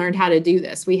 well, we learned how to do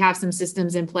this. We have some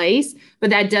systems in place,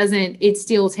 but it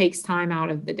still takes time out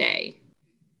of the day.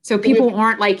 So people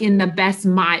aren't like in the best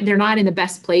mind. They're not in the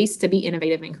best place to be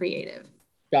innovative and creative.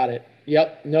 Got it.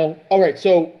 Yep. No. All right.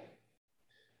 So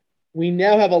we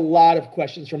now have a lot of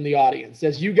questions from the audience.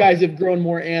 As you guys have grown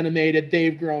more animated,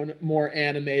 they've grown more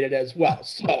animated as well.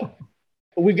 So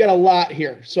we've got a lot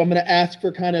here. So I'm going to ask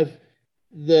for kind of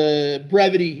the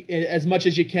brevity as much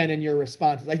as you can in your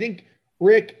responses. I think,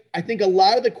 Rick, a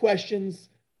lot of the questions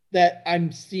that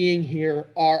I'm seeing here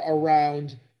are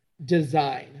around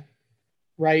design,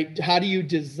 right? How do you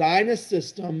design a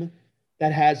system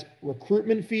that has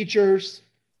recruitment features,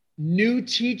 new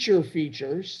teacher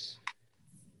features,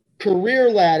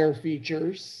 career ladder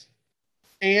features,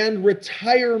 and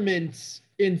retirement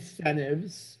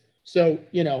incentives? So,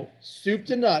 soup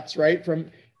to nuts, right?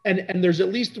 And there's at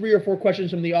least 3 or 4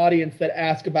 questions from the audience that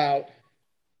ask about,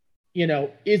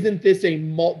 isn't this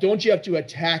don't you have to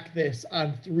attack this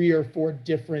on 3 or 4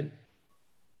 different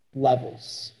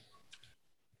levels?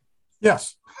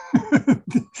 Yes.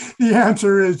 The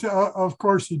answer is, of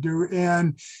course you do.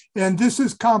 And this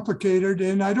is complicated.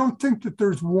 And I don't think that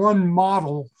there's one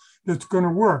model that's going to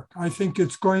work. I think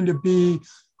it's going to be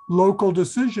local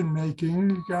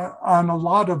decision-making on a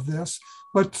lot of this.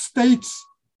 But states,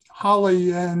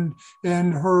 Holly and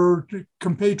her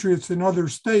compatriots in other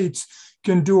states,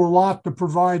 can do a lot to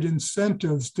provide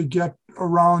incentives to get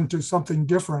around to something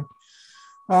different.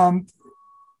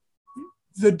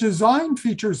 The design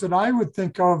features that I would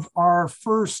think of are,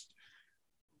 first,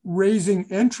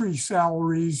 raising entry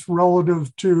salaries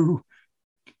relative to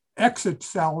exit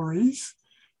salaries,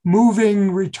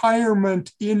 moving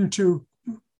retirement into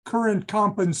current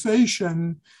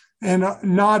compensation and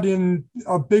not in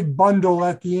a big bundle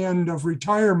at the end of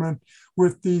retirement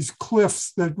with these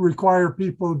cliffs that require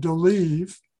people to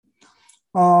leave.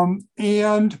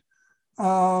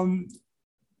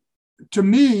 To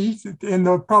me,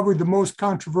 and probably the most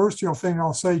controversial thing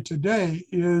I'll say today,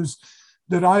 is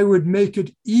that I would make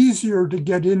it easier to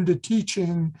get into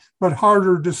teaching, but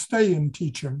harder to stay in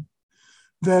teaching.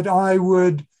 That I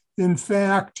would, in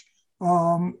fact,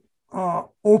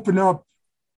 open up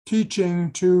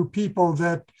teaching to people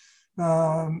that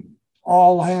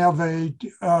all have a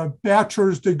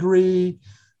bachelor's degree,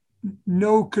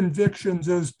 no convictions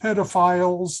as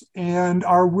pedophiles, and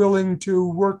are willing to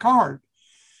work hard.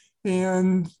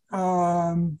 And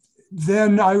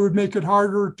then I would make it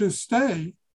harder to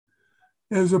stay,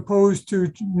 as opposed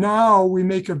to now we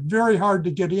make it very hard to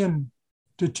get in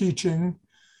to teaching,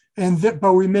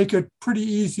 but we make it pretty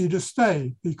easy to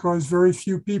stay, because very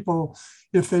few people,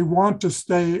 if they want to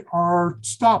stay, are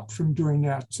stopped from doing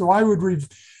that. So I would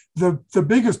the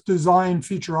biggest design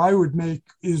feature I would make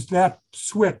is that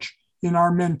switch in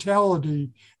our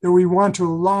mentality, that we want to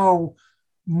allow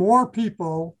more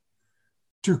people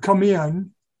to come in,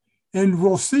 and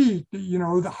we'll see,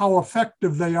 how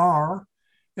effective they are,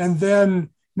 and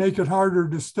then make it harder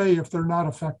to stay if they're not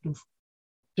effective.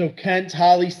 So Kent,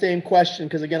 Holly, same question,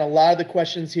 because again, a lot of the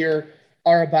questions here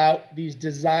are about these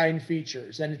design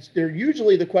features. And they're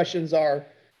usually the questions are,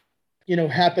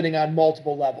 happening on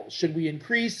multiple levels. Should we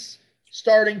increase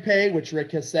starting pay, which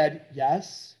Rick has said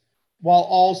yes, while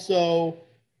also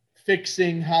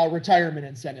fixing how retirement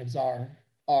incentives are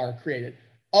created?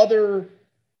 Other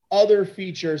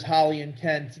features, Holly and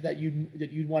Kent, that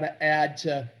you'd want to add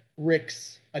to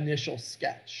Rick's initial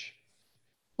sketch?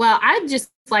 Well, I'd just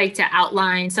like to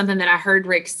outline something that I heard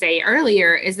Rick say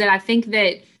earlier, is that I think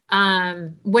that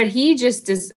what he just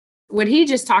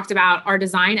talked about are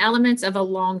design elements of a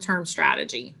long-term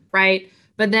strategy, right?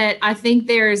 But that I think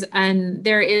there is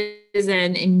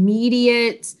an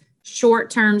immediate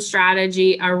short-term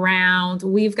strategy around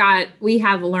we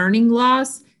have learning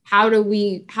loss. How do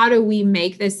we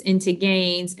make this into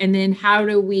gains? And then how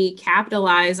do we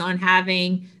capitalize on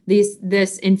having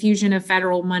this infusion of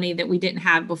federal money that we didn't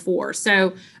have before?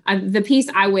 So the piece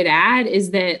I would add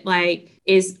is that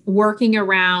is working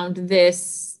around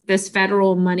this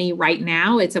federal money right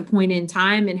now. It's a point in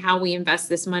time, and how we invest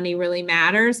this money really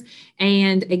matters.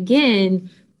 And again,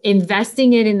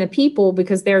 investing it in the people,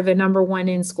 because they're the number one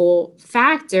in school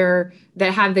factor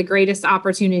that have the greatest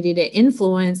opportunity to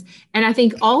influence. And I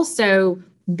think also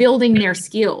building their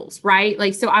skills,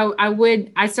 right? So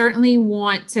I certainly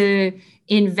want to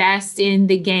invest in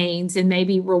the gains and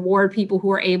maybe reward people who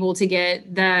are able to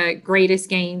get the greatest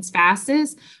gains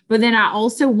fastest. But then I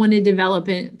also want to develop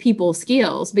people's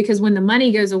skills, because when the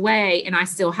money goes away and I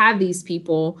still have these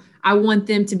people, I want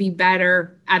them to be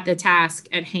better at the task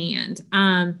at hand.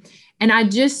 And I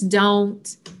just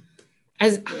don't,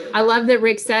 as I love that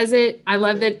Rick says it, I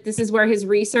love that this is where his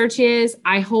research is.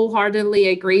 I wholeheartedly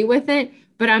agree with it,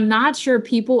 but I'm not sure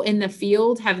people in the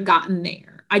field have gotten there.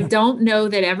 I don't know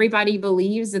that everybody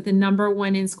believes that the number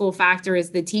one in school factor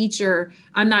is the teacher.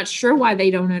 I'm not sure why they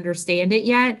don't understand it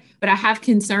yet, but I have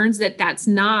concerns that that's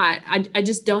not, I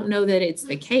just don't know that it's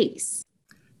the case.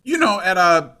 At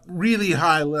a really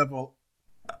high level,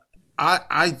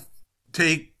 I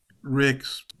take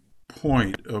Rick's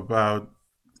point about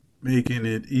making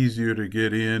it easier to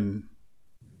get in.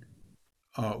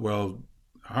 Say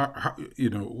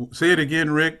it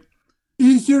again, Rick.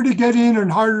 Easier to get in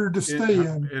and harder to stay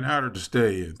in. And harder to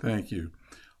stay in. Thank you.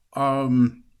 I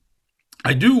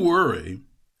do worry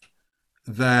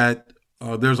that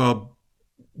there's a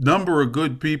number of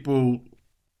good people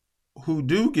who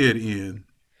do get in,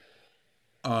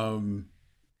 and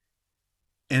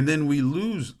then we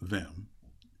lose them.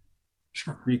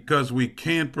 Sure. Because we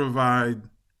can't provide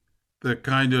the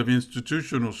kind of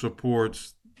institutional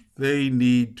supports they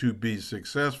need to be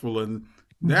successful. And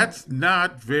that's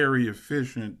not very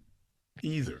efficient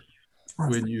either,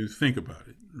 when you think about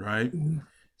it, right?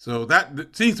 So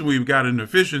that seems we've got an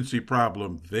efficiency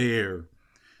problem there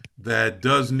that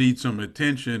does need some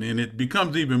attention, and it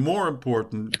becomes even more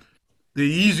important the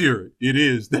easier it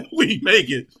is that we make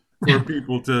it for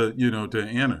people to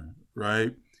enter,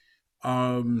 right?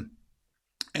 Then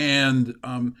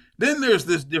there's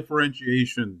this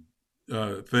differentiation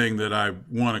thing that I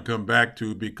want to come back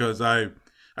to, because I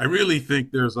really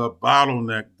think there's a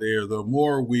bottleneck there. The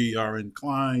more we are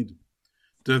inclined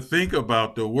to think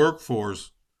about the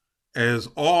workforce as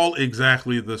all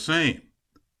exactly the same,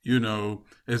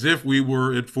 as if we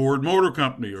were at Ford Motor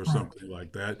Company or something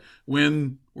like that,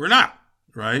 when we're not,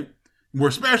 right? We're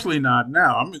especially not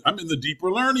now. I'm in the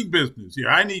deeper learning business here.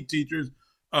 I need teachers.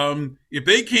 If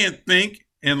they can't think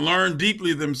and learn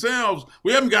deeply themselves,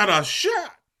 we haven't got a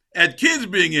shot at kids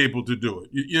being able to do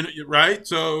it, right?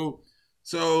 So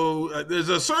there's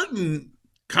a certain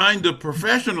kind of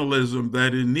professionalism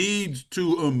that it needs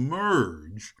to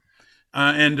emerge,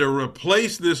 and to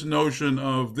replace this notion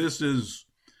of this is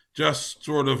just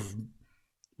sort of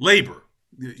labor.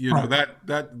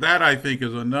 That I think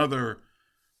is another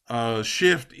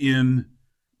shift in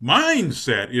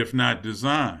mindset, if not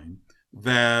design,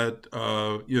 that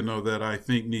that I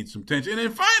think needs some attention. And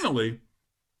then finally,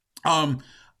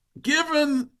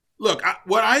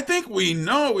 what I think we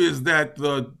know is that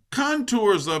the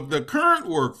contours of the current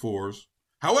workforce,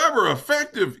 however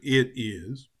effective it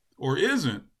is or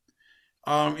isn't,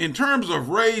 in terms of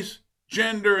race,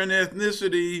 gender, and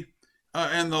ethnicity,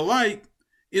 and the like,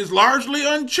 is largely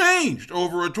unchanged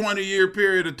over a 20-year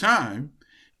period of time.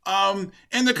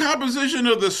 And the composition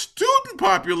of the student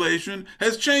population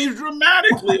has changed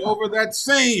dramatically over that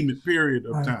same period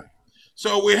of time.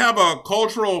 So we have a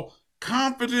cultural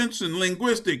competence and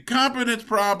linguistic competence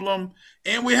problem,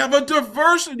 and we have a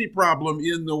diversity problem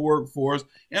in the workforce.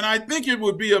 And I think it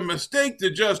would be a mistake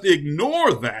to just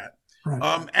ignore that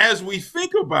as we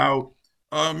think about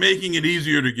making it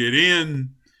easier to get in,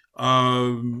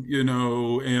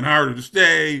 and harder to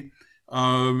stay.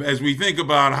 as we think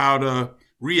about how to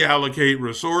reallocate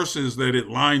resources that it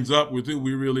lines up with who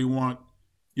we really want,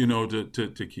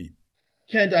 to keep.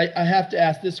 Kent, I have to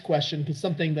ask this question because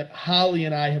something that Holly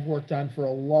and I have worked on for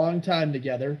a long time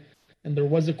together. And there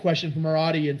was a question from our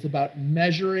audience about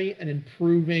measuring and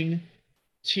improving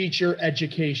teacher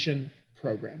education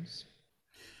programs.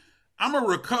 I'm a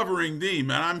recovering dean,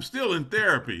 man. I'm still in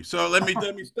therapy. So let me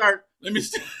start let me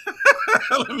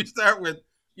start with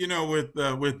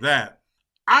with that.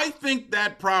 I think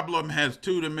that problem has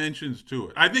two dimensions to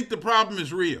it. I think the problem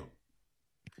is real.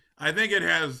 I think it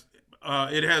has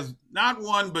not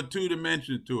one but two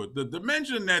dimensions to it. The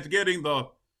dimension that's getting the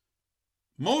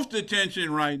most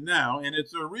attention right now, and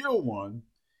it's a real one,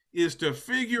 is to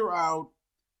figure out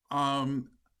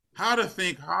how to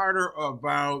think harder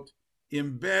about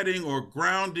embedding or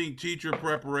grounding teacher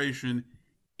preparation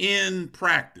in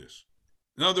practice.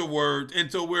 In other words,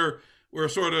 and so we're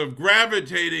sort of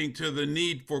gravitating to the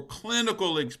need for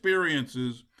clinical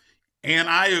experiences, and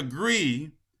I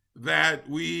agree that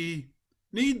we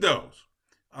need those,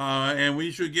 and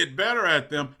we should get better at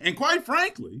them. And quite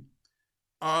frankly,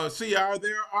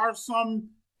 there are some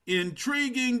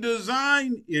intriguing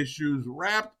design issues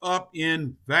wrapped up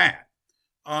in that.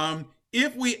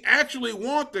 If we actually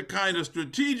want the kind of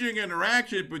strategic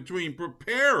interaction between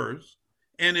preparers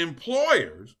and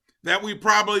employers that we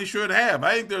probably should have,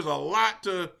 I think there's a lot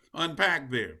to unpack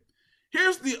there.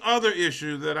 Here's the other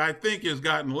issue that I think has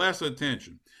gotten less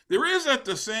attention. There is, at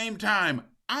the same time,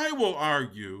 I will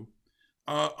argue,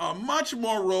 a much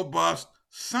more robust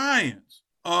science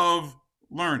of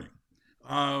learning.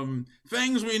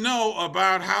 Things we know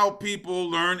about how people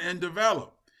learn and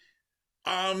develop.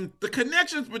 The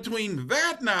connections between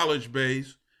that knowledge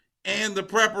base and the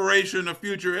preparation of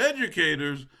future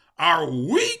educators are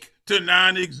weak to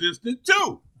non-existent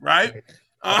too, right?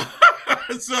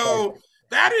 So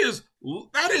that is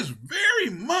very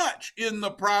much in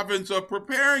the province of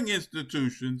preparing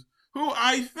institutions who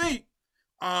I think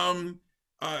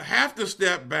have to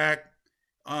step back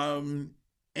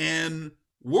and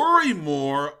worry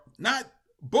more, not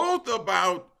both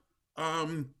about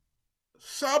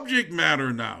subject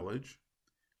matter knowledge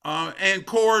and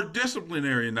core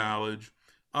disciplinary knowledge,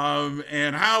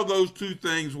 and how those two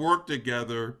things work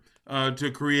together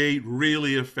to create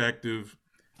really effective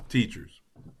teachers.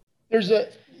 There's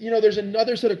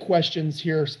another set of questions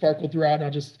here sparkled throughout, and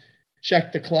I'll just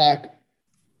check the clock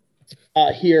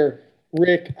here.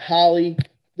 Rick, Holly,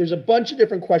 there's a bunch of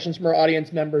different questions from our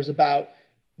audience members about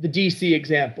the DC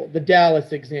example, the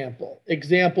Dallas example,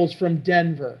 examples from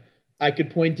Denver. I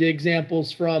could point to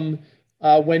examples from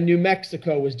when New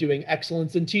Mexico was doing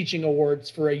Excellence in Teaching Awards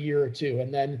for a year or two,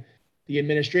 and then the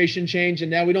administration changed,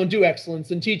 and now we don't do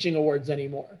Excellence in Teaching Awards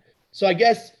anymore. So I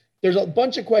guess there's a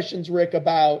bunch of questions, Rick,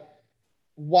 about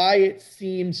why it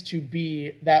seems to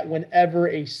be that whenever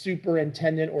a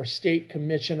superintendent or state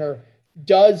commissioner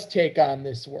does take on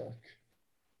this work,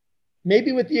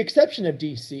 maybe with the exception of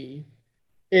DC,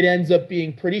 it ends up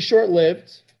being pretty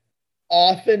short-lived,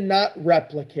 often not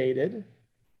replicated,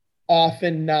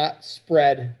 often not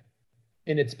spread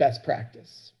in its best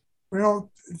practice.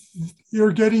 Well,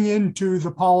 you're getting into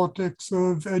the politics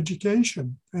of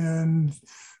education, and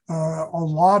a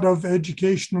lot of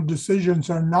educational decisions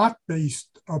are not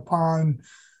based upon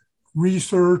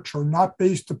research or not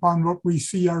based upon what we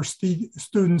see our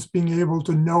students being able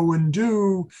to know and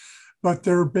do, but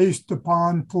they're based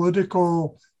upon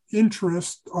political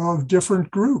interest of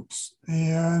different groups.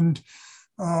 And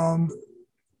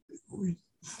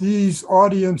these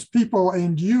audience people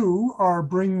and you are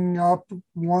bringing up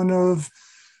one of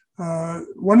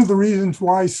the reasons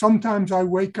why sometimes I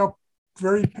wake up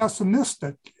very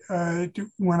pessimistic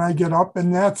when I get up,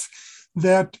 and that's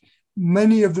that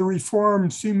many of the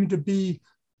reforms seem to be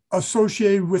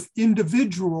associated with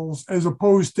individuals as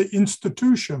opposed to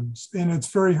institutions, and it's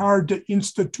very hard to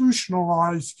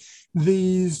institutionalize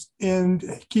these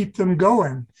and keep them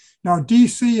going. Now,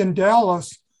 DC and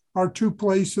Dallas are two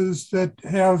places that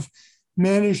have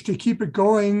managed to keep it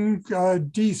going.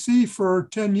 DC for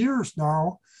 10 years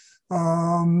now,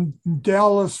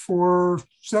 Dallas for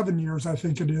 7 years, I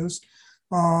think it is.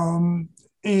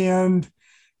 And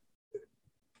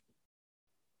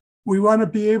we want to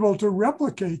be able to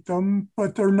replicate them,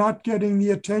 but they're not getting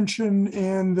the attention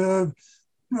and the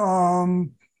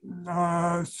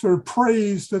sort of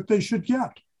praise that they should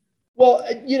get. Well,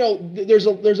 there's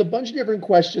a bunch of different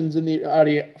questions in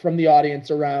the from the audience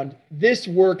around this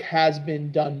work has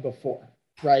been done before,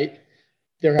 right?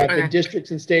 There have been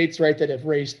districts and states, right, that have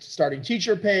raised starting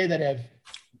teacher pay, that have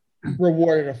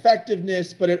rewarded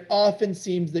effectiveness, but it often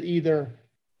seems that either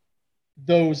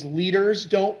those leaders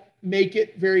don't make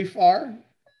it very far,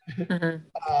 Mhm.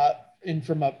 and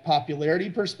from a popularity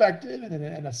perspective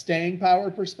and a staying power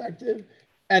perspective,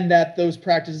 and that those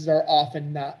practices are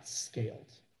often not scaled.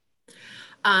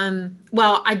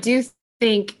 Well, I do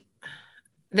think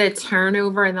the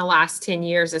turnover in the last 10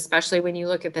 years, especially when you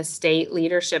look at the state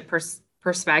leadership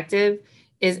perspective,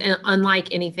 is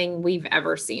unlike anything we've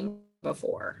ever seen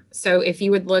before. So if you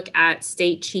would look at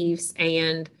state chiefs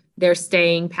and their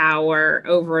staying power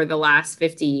over the last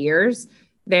 50 years,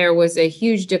 there was a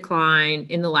huge decline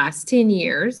in the last 10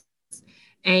 years.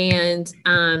 And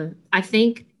I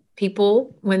think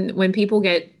people, when people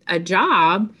get a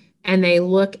job and they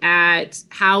look at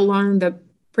how long the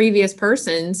previous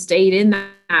person stayed in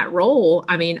that role,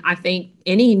 I mean, I think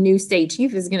any new state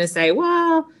chief is going to say,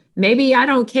 well, maybe I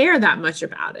don't care that much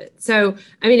about it. So,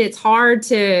 I mean, it's hard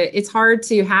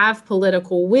to have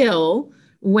political will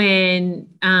when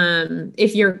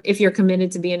if you're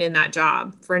committed to being in that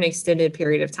job for an extended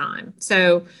period of time.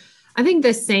 So, I think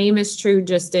the same is true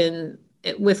just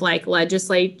with like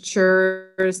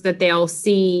legislatures, that they'll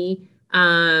see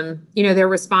they're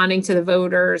responding to the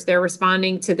voters, they're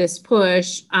responding to this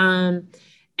push, and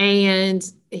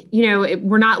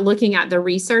we're not looking at the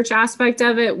research aspect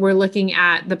of it, we're looking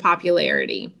at the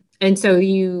popularity. And so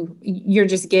you're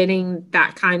just getting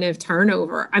that kind of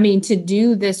turnover. I mean, to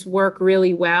do this work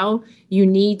really well, you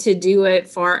need to do it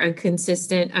for a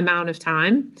consistent amount of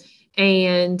time,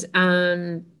 and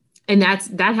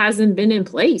that hasn't been in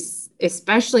place,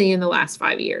 especially in the last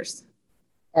 5 years.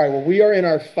 All right, well, we are in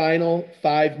our final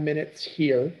 5 minutes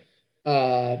here.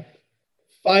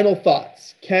 Final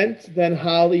thoughts, Kent, then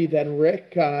Holly, then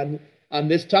Rick on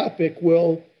this topic.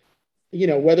 Will,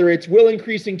 whether it's will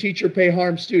increasing teacher pay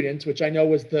harm students, which I know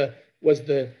was the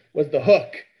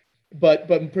hook, but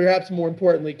perhaps more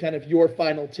importantly, kind of your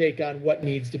final take on what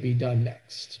needs to be done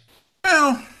next.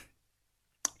 Well,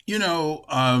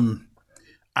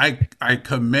 I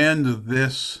commend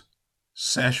this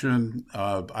session.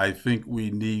 I think we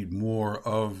need more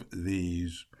of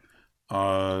these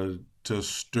to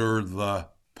stir the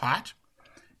pot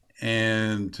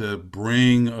and to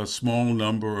bring a small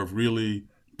number of really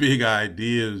big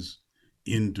ideas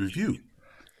into view,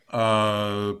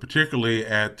 particularly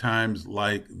at times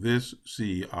like this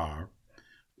CR,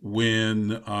 when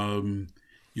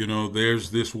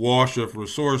there's this wash of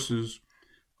resources,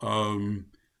 a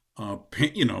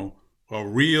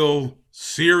real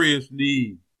serious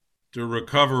need to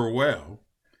recover well,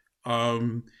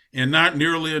 and not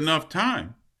nearly enough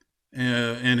time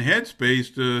and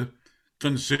headspace to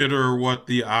consider what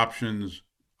the options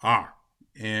are.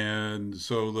 And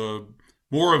so the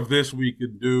more of this we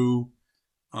could do,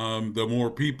 the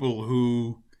more people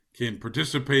who can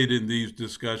participate in these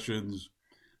discussions,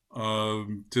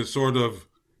 to sort of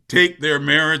take their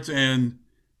merits and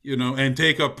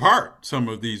take apart some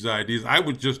of these ideas. I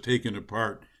was just taken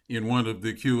apart in one of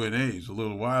the Q&As a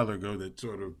little while ago that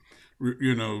sort of,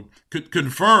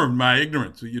 confirmed my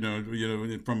ignorance,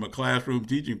 from a classroom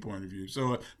teaching point of view.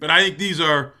 So, but I think these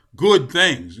are good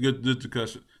things, good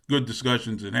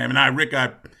discussions. And Rick,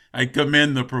 I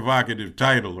commend the provocative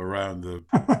title around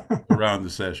the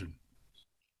session.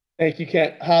 Thank you,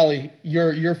 Kent. Holly,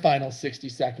 your final 60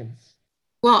 seconds.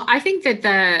 Well, I think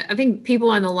that people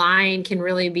on the line can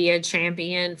really be a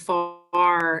champion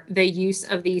for the use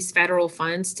of these federal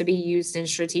funds to be used in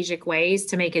strategic ways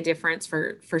to make a difference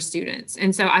for students.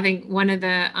 And so I think one of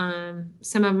the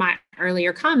some of my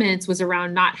earlier comments was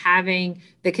around not having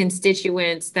the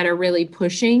constituents that are really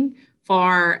pushing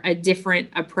for a different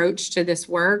approach to this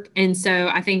work. And so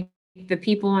I think the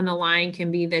people on the line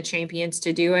can be the champions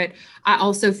to do it. I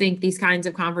also think these kinds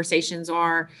of conversations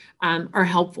are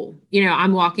helpful.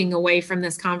 I'm walking away from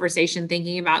this conversation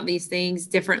thinking about these things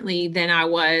differently than I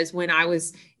was when I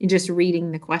was just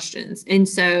reading the questions. And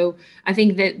so I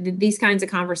think that these kinds of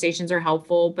conversations are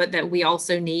helpful, but that we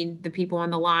also need the people on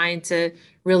the line to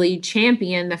really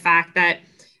champion the fact that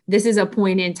this is a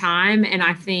point in time. And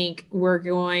I think we're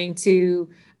going to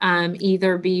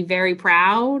either be very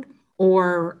proud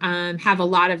or have a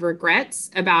lot of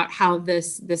regrets about how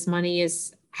this money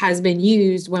has been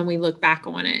used when we look back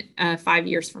on it 5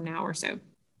 years from now or so.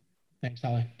 Thanks,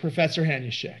 Holly. Professor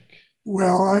Hanischek.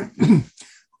 Well,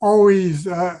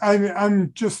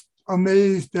 I'm just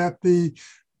amazed at the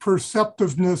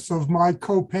perceptiveness of my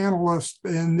co-panelists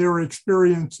and their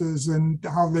experiences and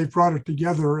how they brought it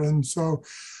together. And so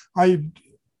I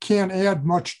can't add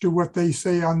much to what they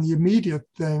say on the immediate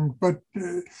thing, but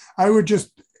I would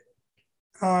just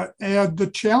add the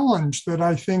challenge that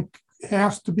I think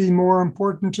has to be more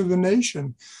important to the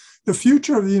nation. the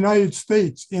future of the United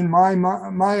States, in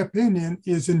my opinion,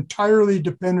 is entirely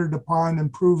dependent upon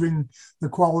improving the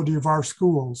quality of our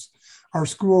schools. Our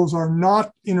schools are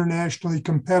not internationally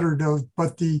competitive,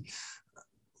 but the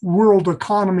world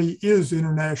economy is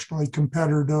internationally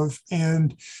competitive.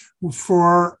 And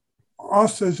for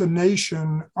us as a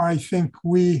nation, I think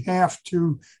we have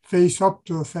to face up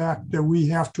to the fact that we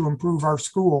have to improve our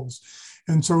schools.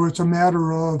 And so it's a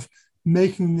matter of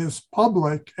making this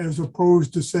public as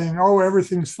opposed to saying, oh,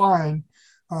 everything's fine.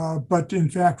 But in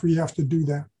fact, we have to do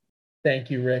that. Thank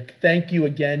you, Rick. Thank you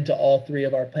again to all three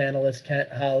of our panelists, Kent,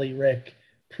 Holly, Rick.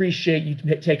 Appreciate you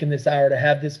taking this hour to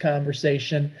have this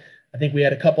conversation. I think we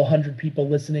had a couple hundred people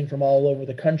listening from all over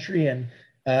the country and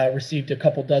received a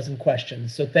couple dozen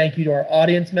questions. So thank you to our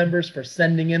audience members for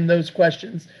sending in those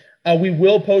questions. We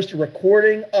will post a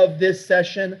recording of this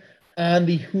session on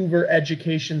the Hoover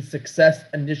Education Success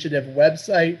Initiative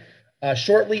website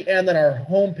shortly, and on our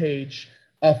homepage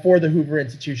for the Hoover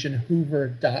Institution,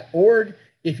 hoover.org,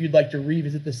 if you'd like to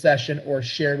revisit the session or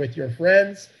share with your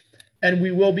friends. And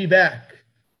we will be back,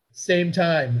 same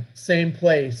time, same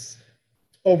place,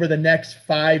 over the next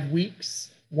 5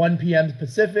 weeks, 1 p.m.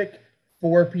 Pacific,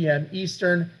 4 p.m.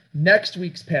 Eastern. Next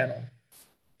week's panel,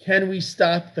 can we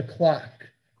stop the clock?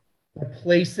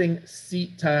 Replacing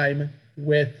seat time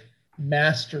with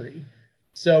mastery.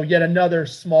 So yet another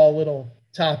small little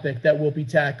topic that we'll be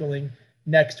tackling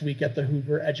next week at the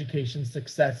Hoover Education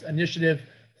Success Initiative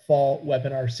Fall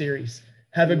Webinar Series.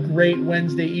 Have a great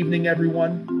Wednesday evening,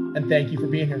 everyone, and thank you for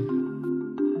being here.